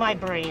mess with my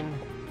brain.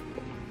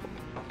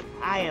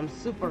 I am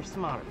super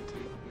smart.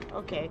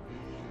 Okay,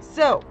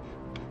 so.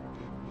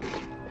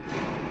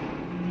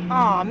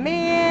 Aw,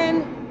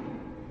 man.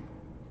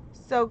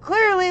 So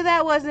clearly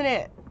that wasn't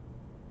it.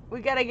 We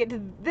gotta get to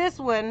this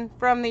one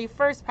from the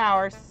first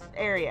power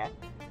area.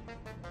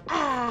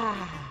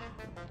 Ah,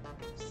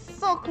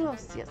 so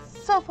close yet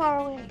so far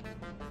away.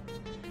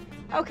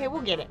 Okay,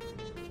 we'll get it.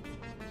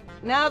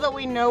 Now that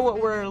we know what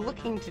we're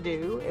looking to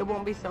do, it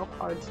won't be so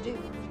hard to do.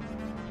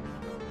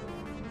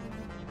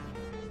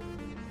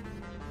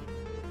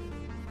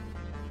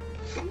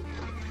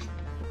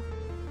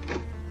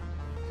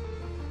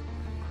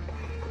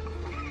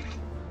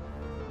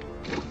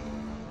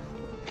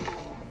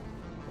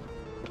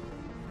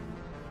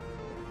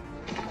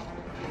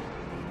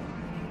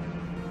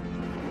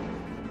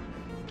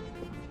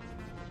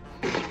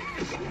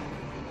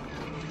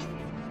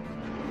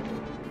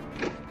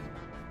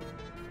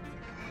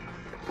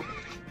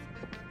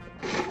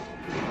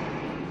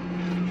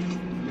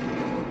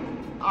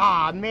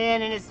 Aw,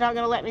 man, and it's not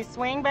gonna let me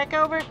swing back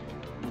over?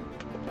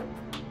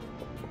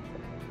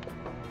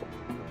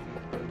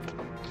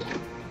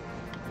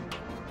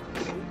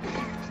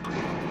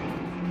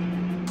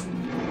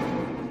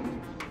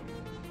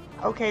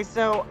 Okay,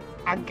 so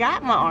I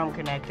got my arm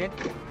connected,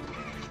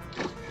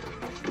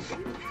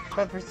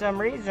 but for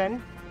some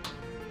reason...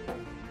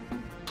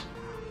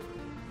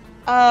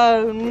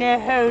 Oh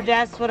no,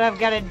 that's what I've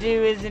got to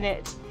do, isn't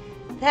it?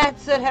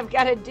 That's what I've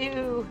got to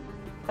do.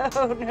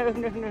 Oh no,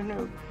 no, no,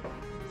 no.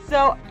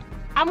 So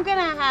I'm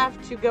gonna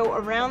have to go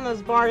around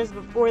those bars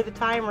before the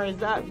timer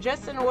is up,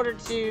 just in order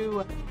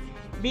to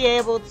be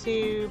able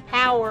to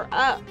power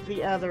up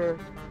the other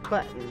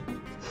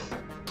button.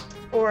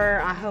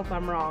 Or I hope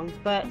I'm wrong,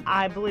 but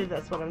I believe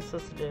that's what I'm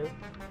supposed to do.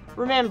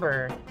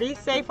 Remember, be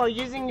safe while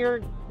using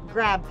your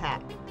grab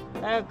pack.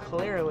 Oh,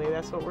 clearly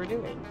that's what we're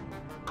doing.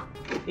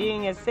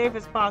 Being as safe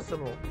as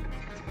possible.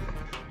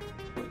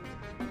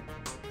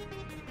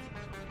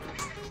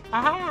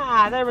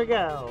 Aha! There we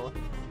go.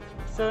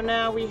 So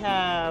now we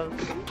have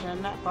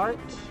done that part.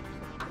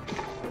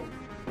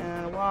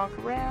 And walk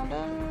around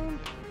them.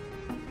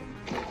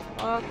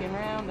 Walking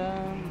around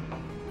them.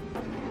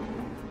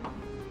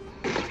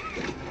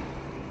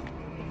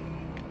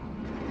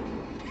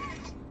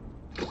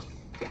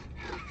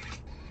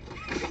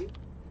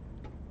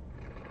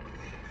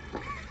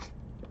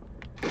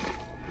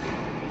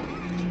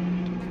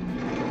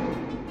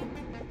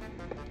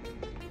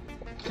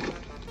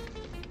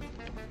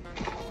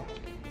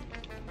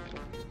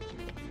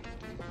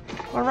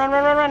 Run, run,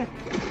 run, run, run.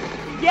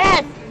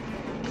 Yes!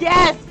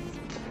 Yes!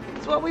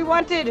 It's what we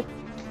wanted.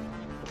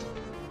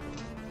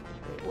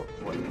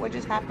 What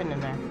just happened in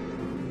there?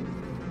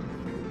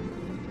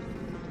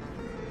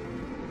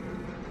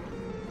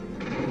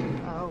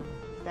 Oh,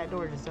 that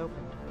door just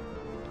opened.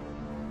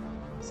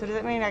 So does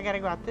that mean I gotta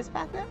go out this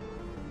path now?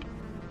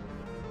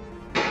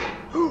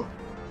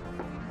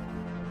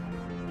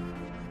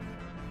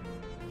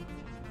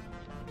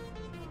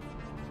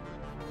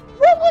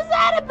 What was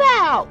that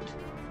about?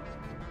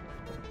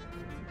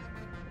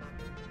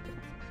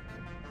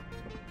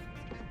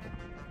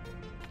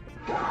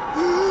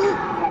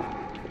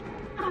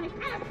 I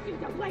asked you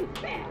to play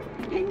fair,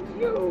 and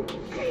you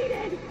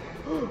cheated!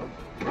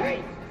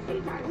 Great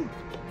cheater!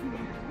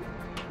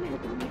 We're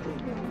gonna give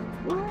you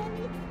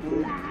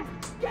one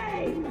last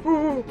game!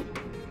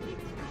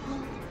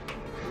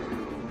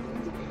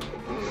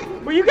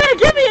 Well, you gotta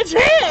give me a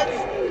chance!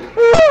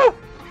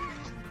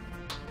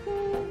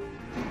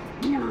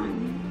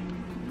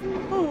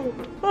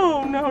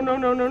 Oh, no, no,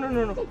 no, no, no,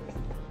 no, no.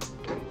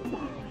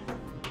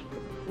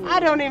 I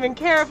don't even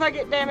care if I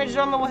get damaged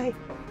on the way.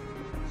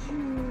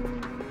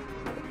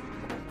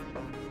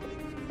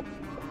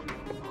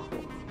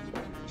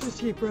 Just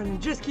keep running,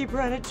 just keep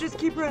running, just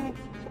keep running.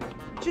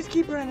 Just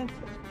keep running,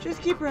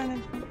 just keep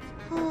running.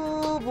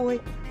 Oh boy.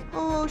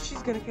 Oh,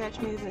 she's gonna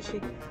catch me, isn't she?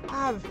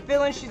 I have a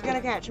feeling she's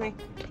gonna catch me.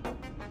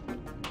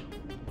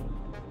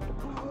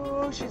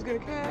 Oh, she's gonna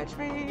catch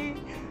me.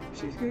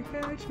 She's gonna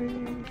catch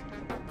me.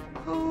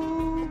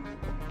 Oh,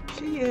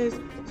 she is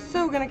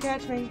so gonna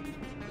catch me.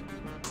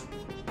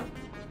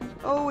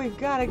 Oh, we've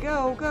gotta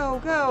go,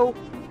 go, go.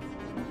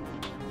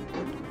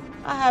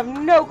 I have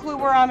no clue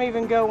where I'm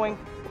even going.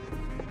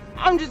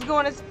 I'm just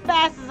going as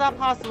fast as I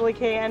possibly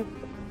can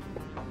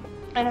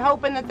and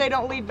hoping that they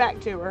don't lead back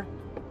to her.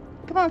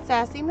 Come on,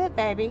 Sassy, move,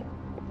 baby.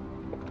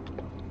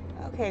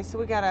 Okay, so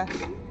we gotta...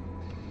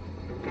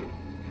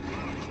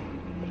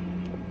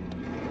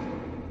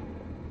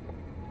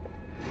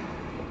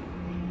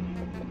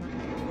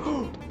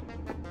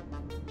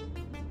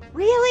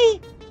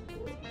 Really?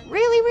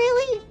 Really,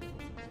 really?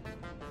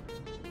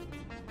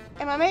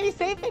 Am I maybe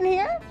safe in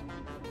here?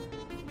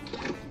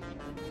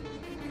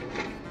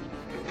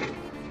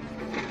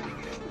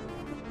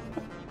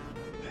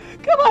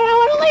 Come on, I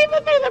want to leave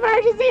it through the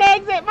emergency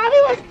exit.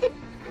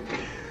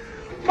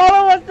 Mama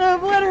wants to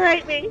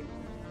obliterate me.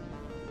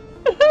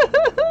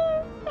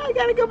 I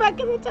gotta go back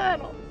in the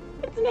tunnel.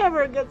 It's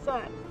never a good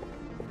sign.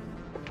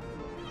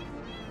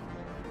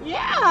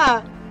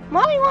 Yeah,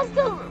 Mommy wants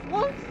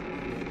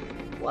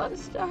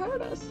to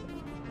hurt us.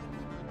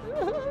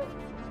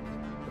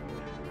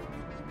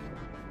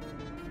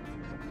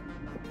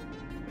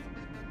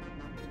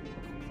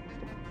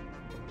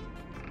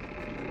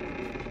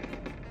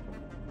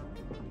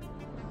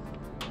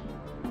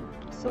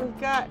 So we've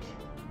got...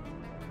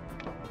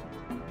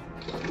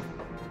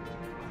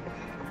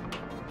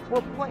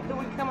 What point do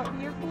we come up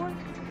here for?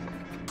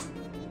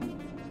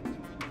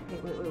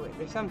 Wait.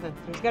 There's something.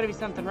 There's got to be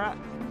something, right?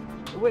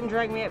 It wouldn't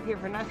drag me up here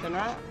for nothing,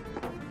 right?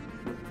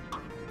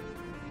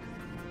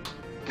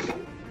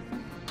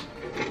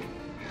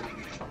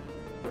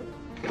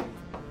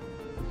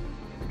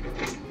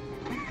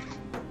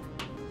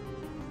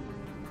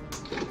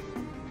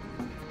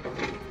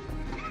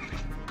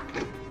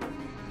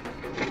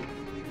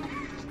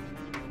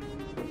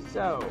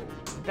 So,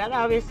 that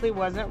obviously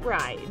wasn't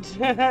right.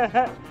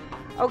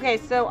 Okay,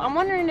 so I'm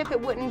wondering if it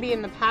wouldn't be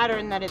in the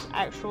pattern that it's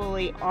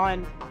actually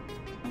on.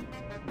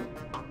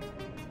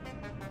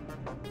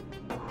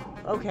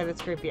 Okay,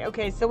 that's creepy.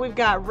 Okay, so we've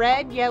got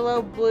red,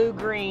 yellow, blue,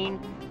 green.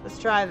 Let's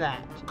try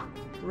that.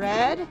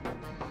 Red,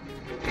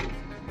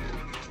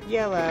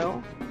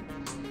 yellow,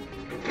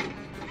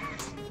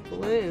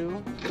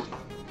 blue,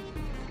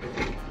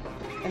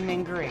 and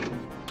then green.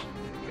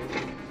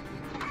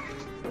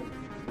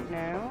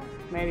 No,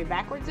 maybe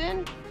backwards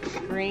in.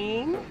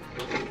 Green,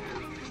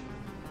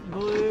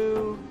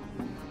 blue,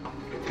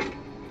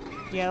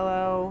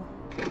 yellow,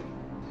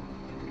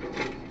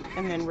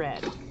 and then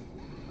red.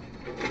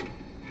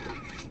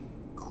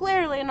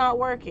 Clearly not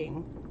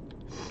working.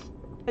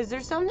 Is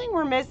there something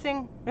we're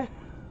missing?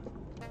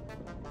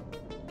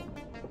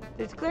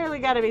 There's clearly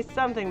got to be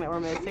something that we're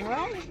missing,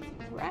 right?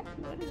 Right?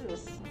 What is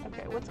this?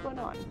 Okay, what's going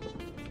on?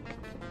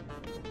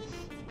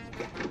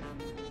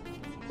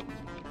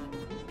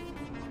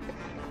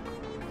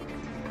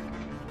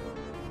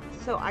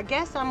 So I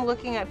guess I'm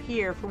looking up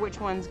here for which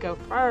ones go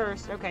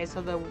first. Okay,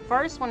 so the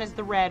first one is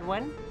the red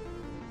one.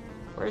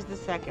 Where's the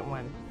second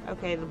one?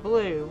 Okay, the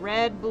blue.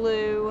 Red,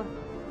 blue,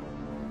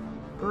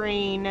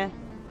 green,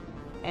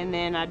 and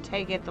then I'd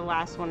take it the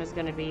last one is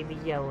going to be the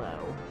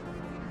yellow.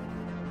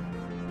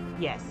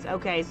 Yes,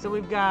 okay, so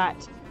we've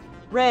got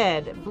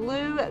red,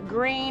 blue,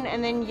 green,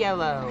 and then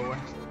yellow.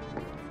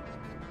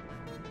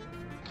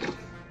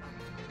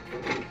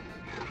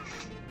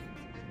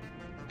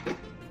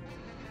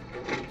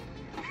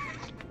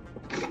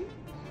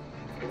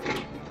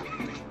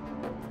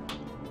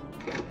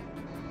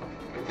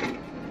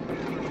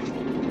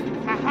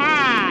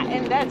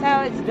 That's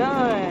how it's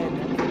done.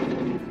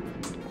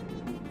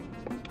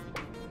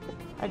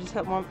 I just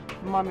hope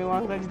Mommy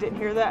Longlegs didn't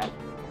hear that.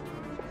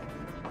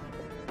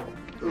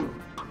 No.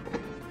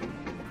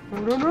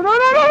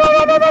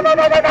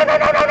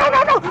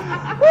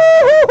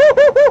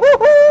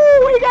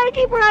 We gotta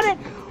keep running.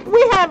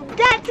 We have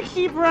got to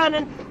keep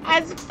running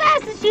as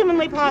fast as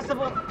humanly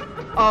possible.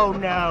 Oh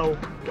no.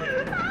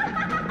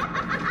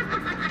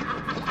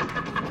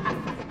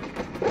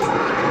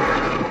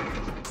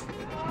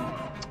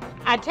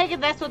 I take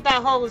it that's what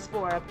that hole is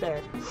for up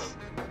there.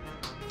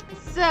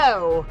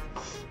 So,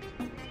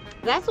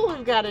 that's what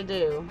we've got to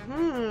do.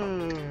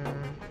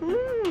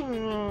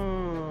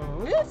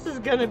 This is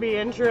going to be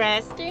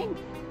interesting.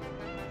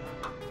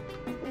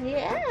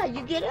 Yeah,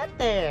 you get up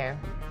there.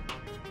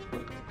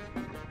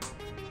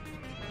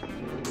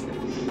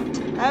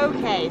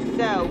 Okay,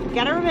 so, we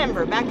got to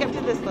remember, back up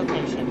to this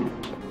location.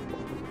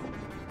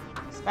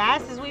 As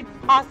fast as we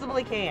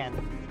possibly can.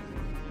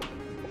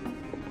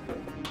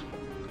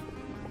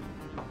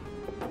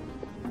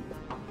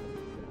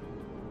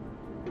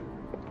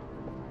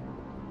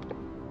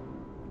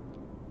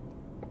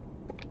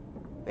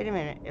 Wait a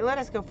minute. It let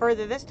us go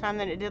further this time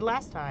than it did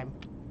last time.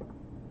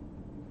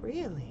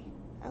 Really?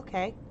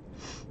 Okay.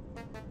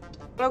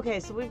 Okay,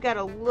 so we've got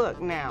to look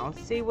now.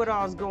 See what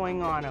all's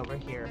going on over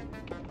here.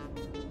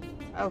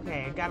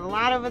 Okay, got a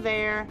lot over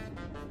there.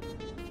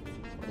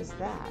 What is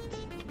that?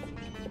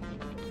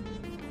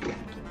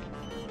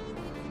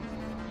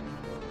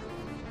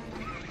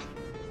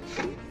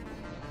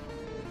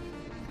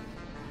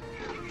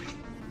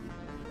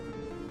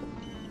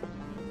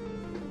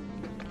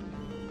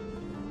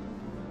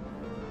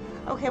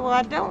 Okay, well,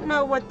 I don't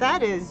know what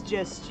that is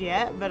just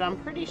yet, but I'm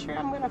pretty sure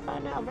I'm going to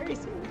find out very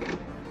soon.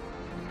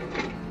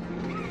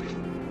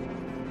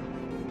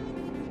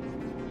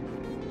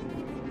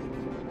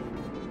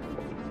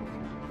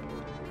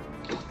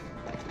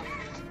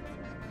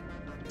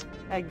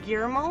 A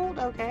gear mold?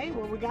 Okay,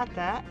 well, we got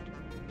that.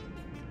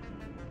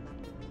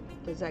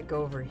 Does that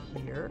go over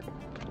here?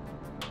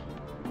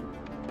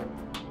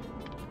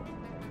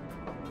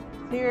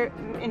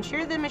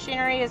 Ensure the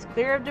machinery is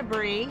clear of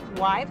debris.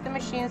 Wipe the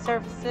machine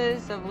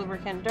surfaces of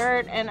lubricant,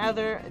 dirt, and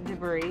other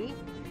debris.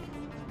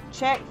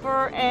 Check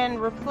for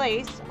and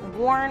replace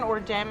worn or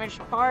damaged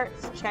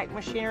parts. Check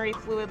machinery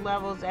fluid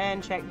levels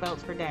and check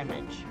belts for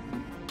damage.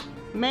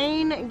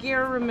 Main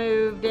gear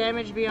removed.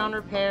 Damage beyond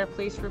repair.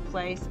 Please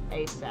replace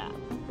ASAP.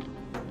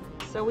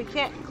 So we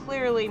can't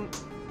clearly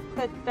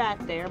put that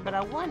there, but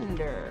I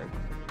wonder.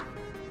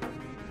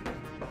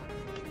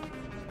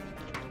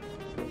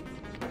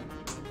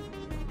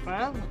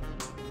 Well,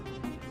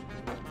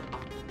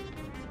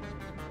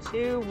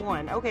 2,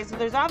 1. Okay, so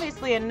there's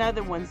obviously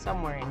another one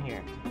somewhere in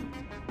here.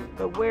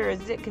 But where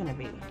is it going to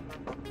be?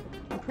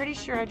 I'm pretty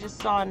sure I just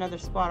saw another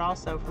spot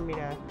also for me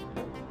to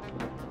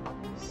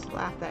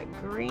slap that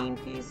green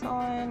piece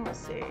on. Let's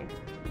see.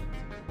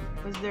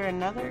 Was there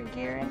another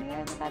gear in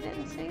here that I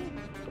didn't see?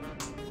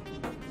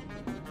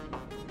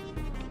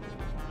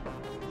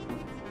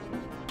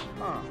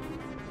 Huh.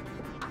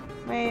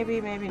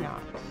 Maybe, maybe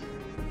not.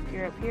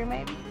 Gear up here,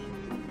 maybe?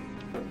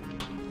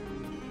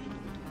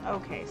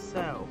 Okay,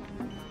 so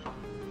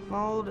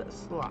mold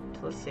slot.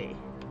 Let's see.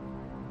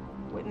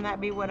 Wouldn't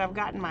that be what I've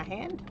got in my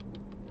hand?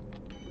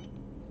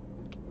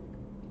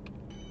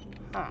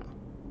 Huh.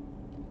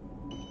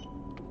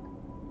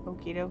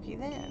 Okie dokie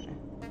then.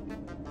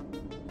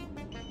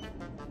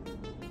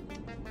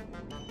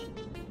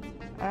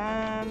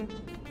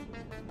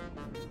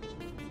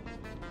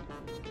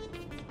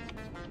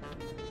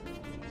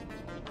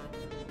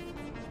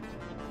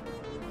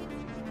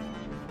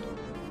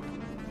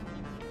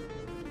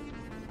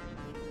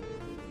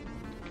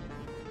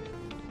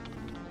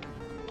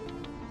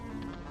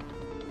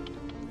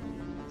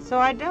 So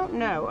I don't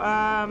know.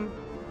 I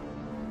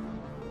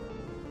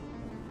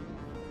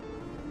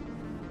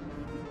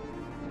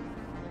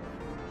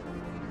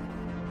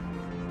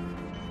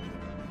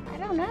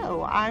don't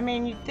know. I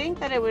mean, you'd think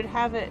that it would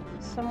have it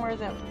somewhere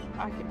that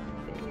I could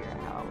figure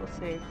out. Let's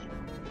see.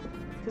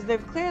 Because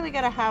they've clearly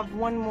got to have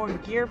one more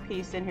gear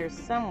piece in here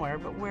somewhere,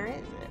 but where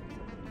is it?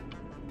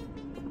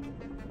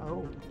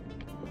 Oh.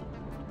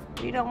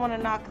 We don't want to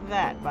knock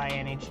that by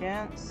any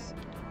chance.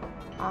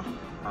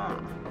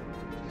 Aha.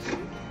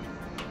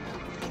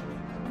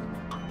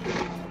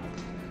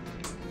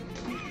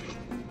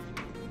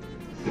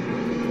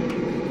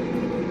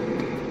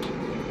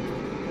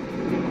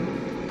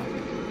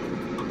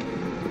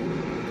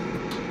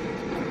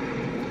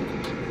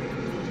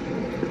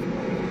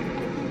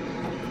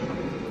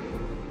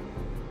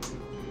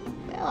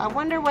 I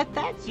wonder what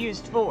that's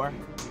used for.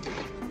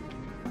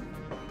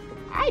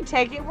 I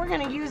take it we're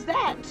going to use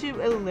that to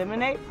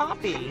eliminate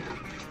Poppy.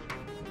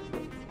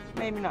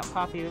 Maybe not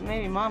Poppy, but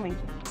maybe Mommy.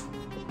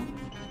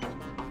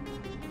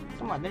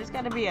 Come on, there's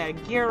got to be a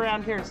gear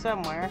around here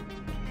somewhere.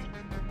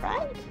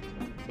 Right?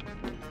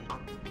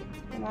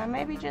 Am I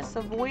maybe just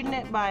avoiding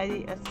it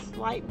by a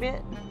slight bit?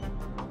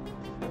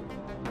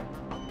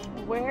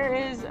 Where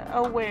is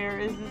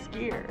this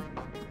gear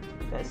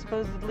that's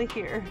supposedly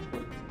here?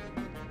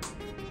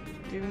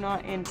 Do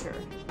not enter.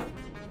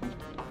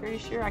 Pretty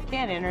sure I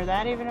can't enter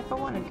that even if I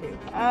wanted to.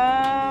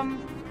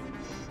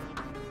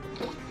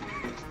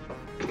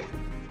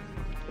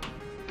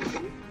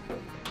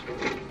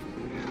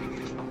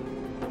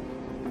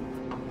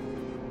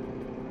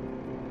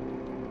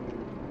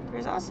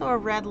 There's also a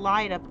red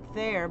light up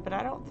there, but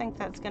I don't think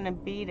that's going to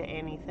be to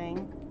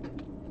anything.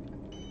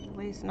 At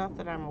least not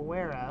that I'm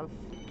aware of.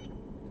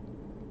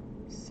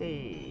 Let's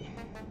see.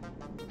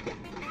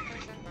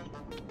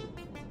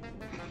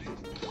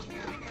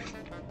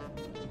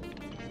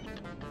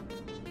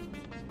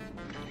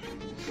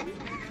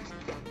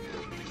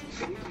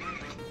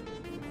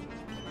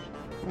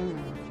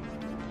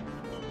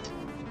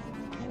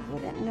 I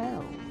wouldn't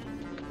know.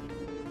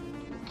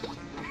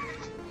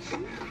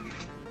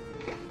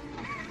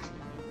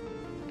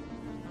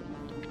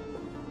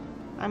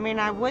 I mean,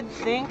 I would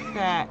think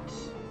that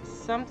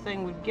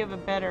something would give a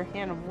better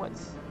hint of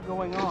what's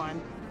going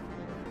on.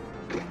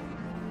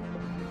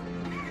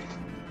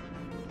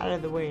 Out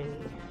of the way.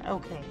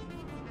 Okay.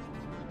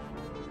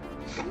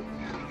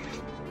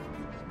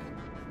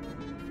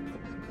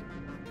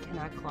 Can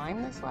I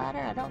climb this ladder?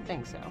 I don't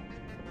think so.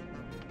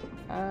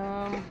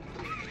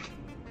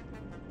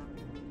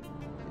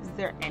 Is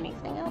there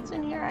anything else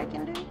in here I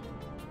can do?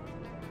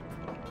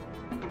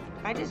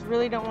 I just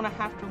really don't want to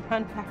have to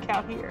run back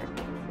out here.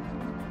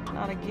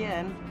 Not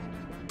again.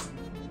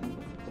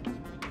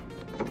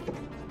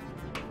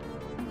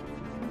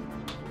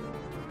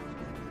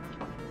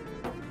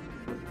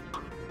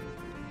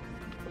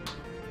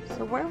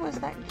 So where was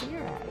that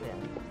gear at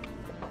then?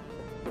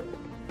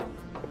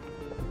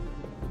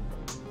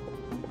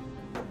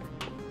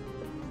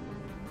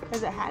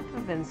 Because it had to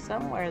have been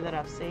somewhere that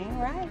I've seen,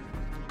 right?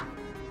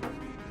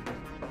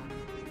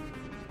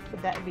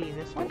 Would that be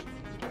this one?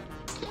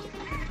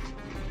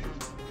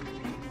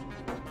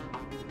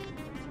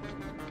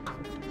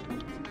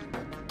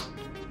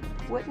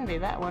 Wouldn't be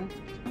that one.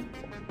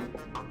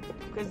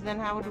 Because then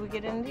how would we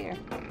get in here?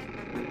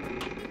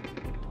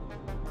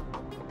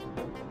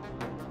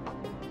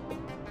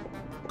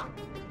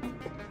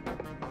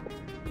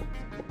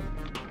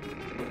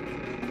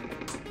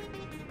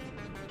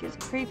 Gets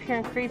creepier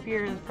and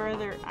creepier the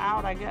further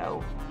out I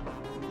go.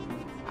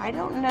 I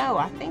don't know.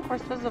 I think we're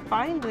supposed to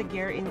find the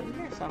gear in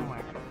here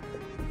somewhere.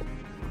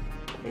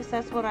 At least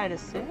that's what I'd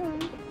assume.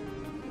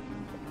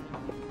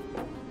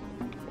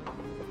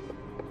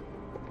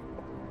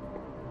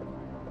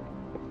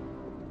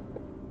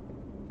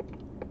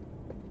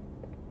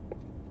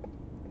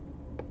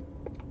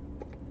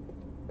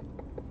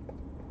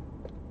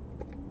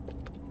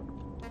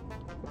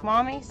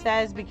 Mommy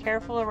says be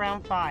careful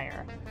around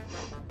fire.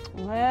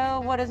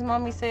 Well, what does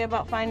Mommy say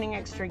about finding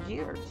extra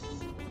gears?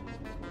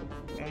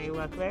 Any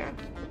luck there?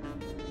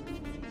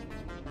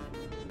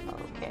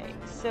 Okay,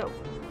 so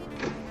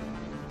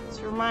let's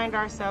remind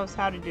ourselves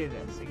how to do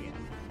this again.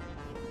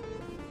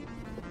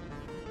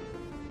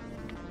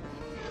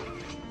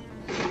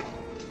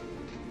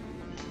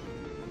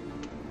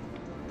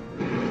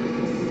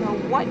 So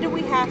what do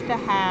we have to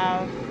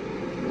have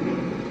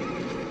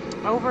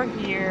over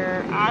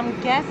here? I'm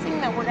guessing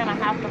that we're gonna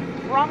have to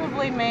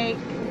probably make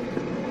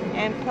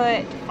and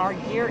put our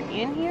gear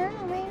in here,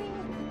 maybe?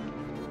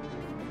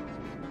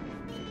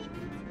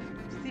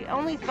 It's the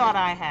only thought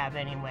I have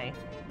anyway.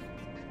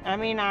 I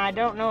mean, I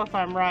don't know if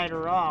I'm right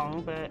or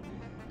wrong, but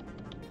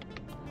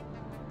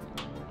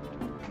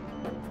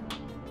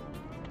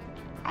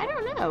I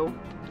don't know.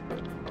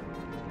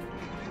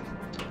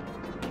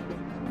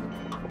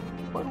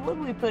 What would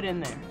we put in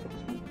there?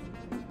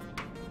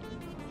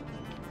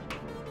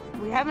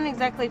 We haven't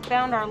exactly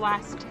found our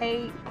last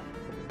tape.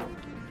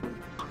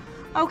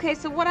 Okay,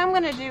 so what I'm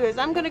going to do is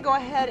I'm going to go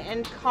ahead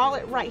and call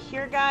it right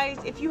here, guys.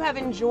 If you have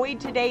enjoyed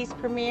today's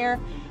premiere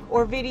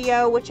or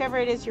video, whichever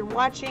it is you're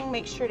watching,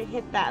 make sure to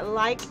hit that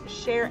like,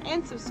 share,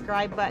 and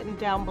subscribe button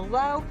down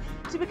below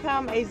to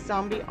become a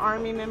Zombie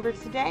Army member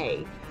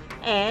today.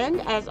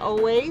 And as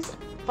always,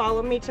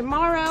 follow me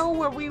tomorrow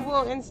where we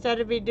will, instead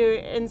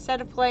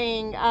of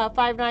playing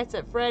Five Nights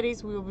at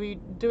Freddy's, we will be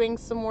doing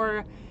some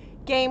more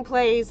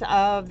gameplays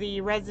of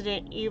the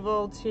Resident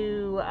Evil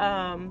 2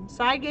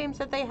 side games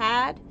that they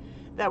had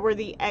that were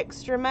the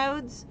extra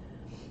modes.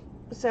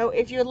 So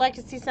if you would like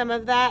to see some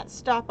of that,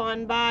 stop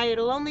on by.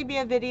 It'll only be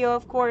a video,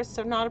 of course,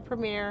 so not a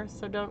premiere,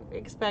 so don't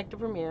expect a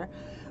premiere.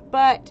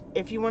 But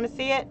if you want to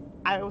see it,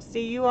 I will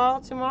see you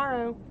all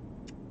tomorrow.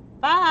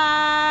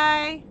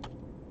 Bye!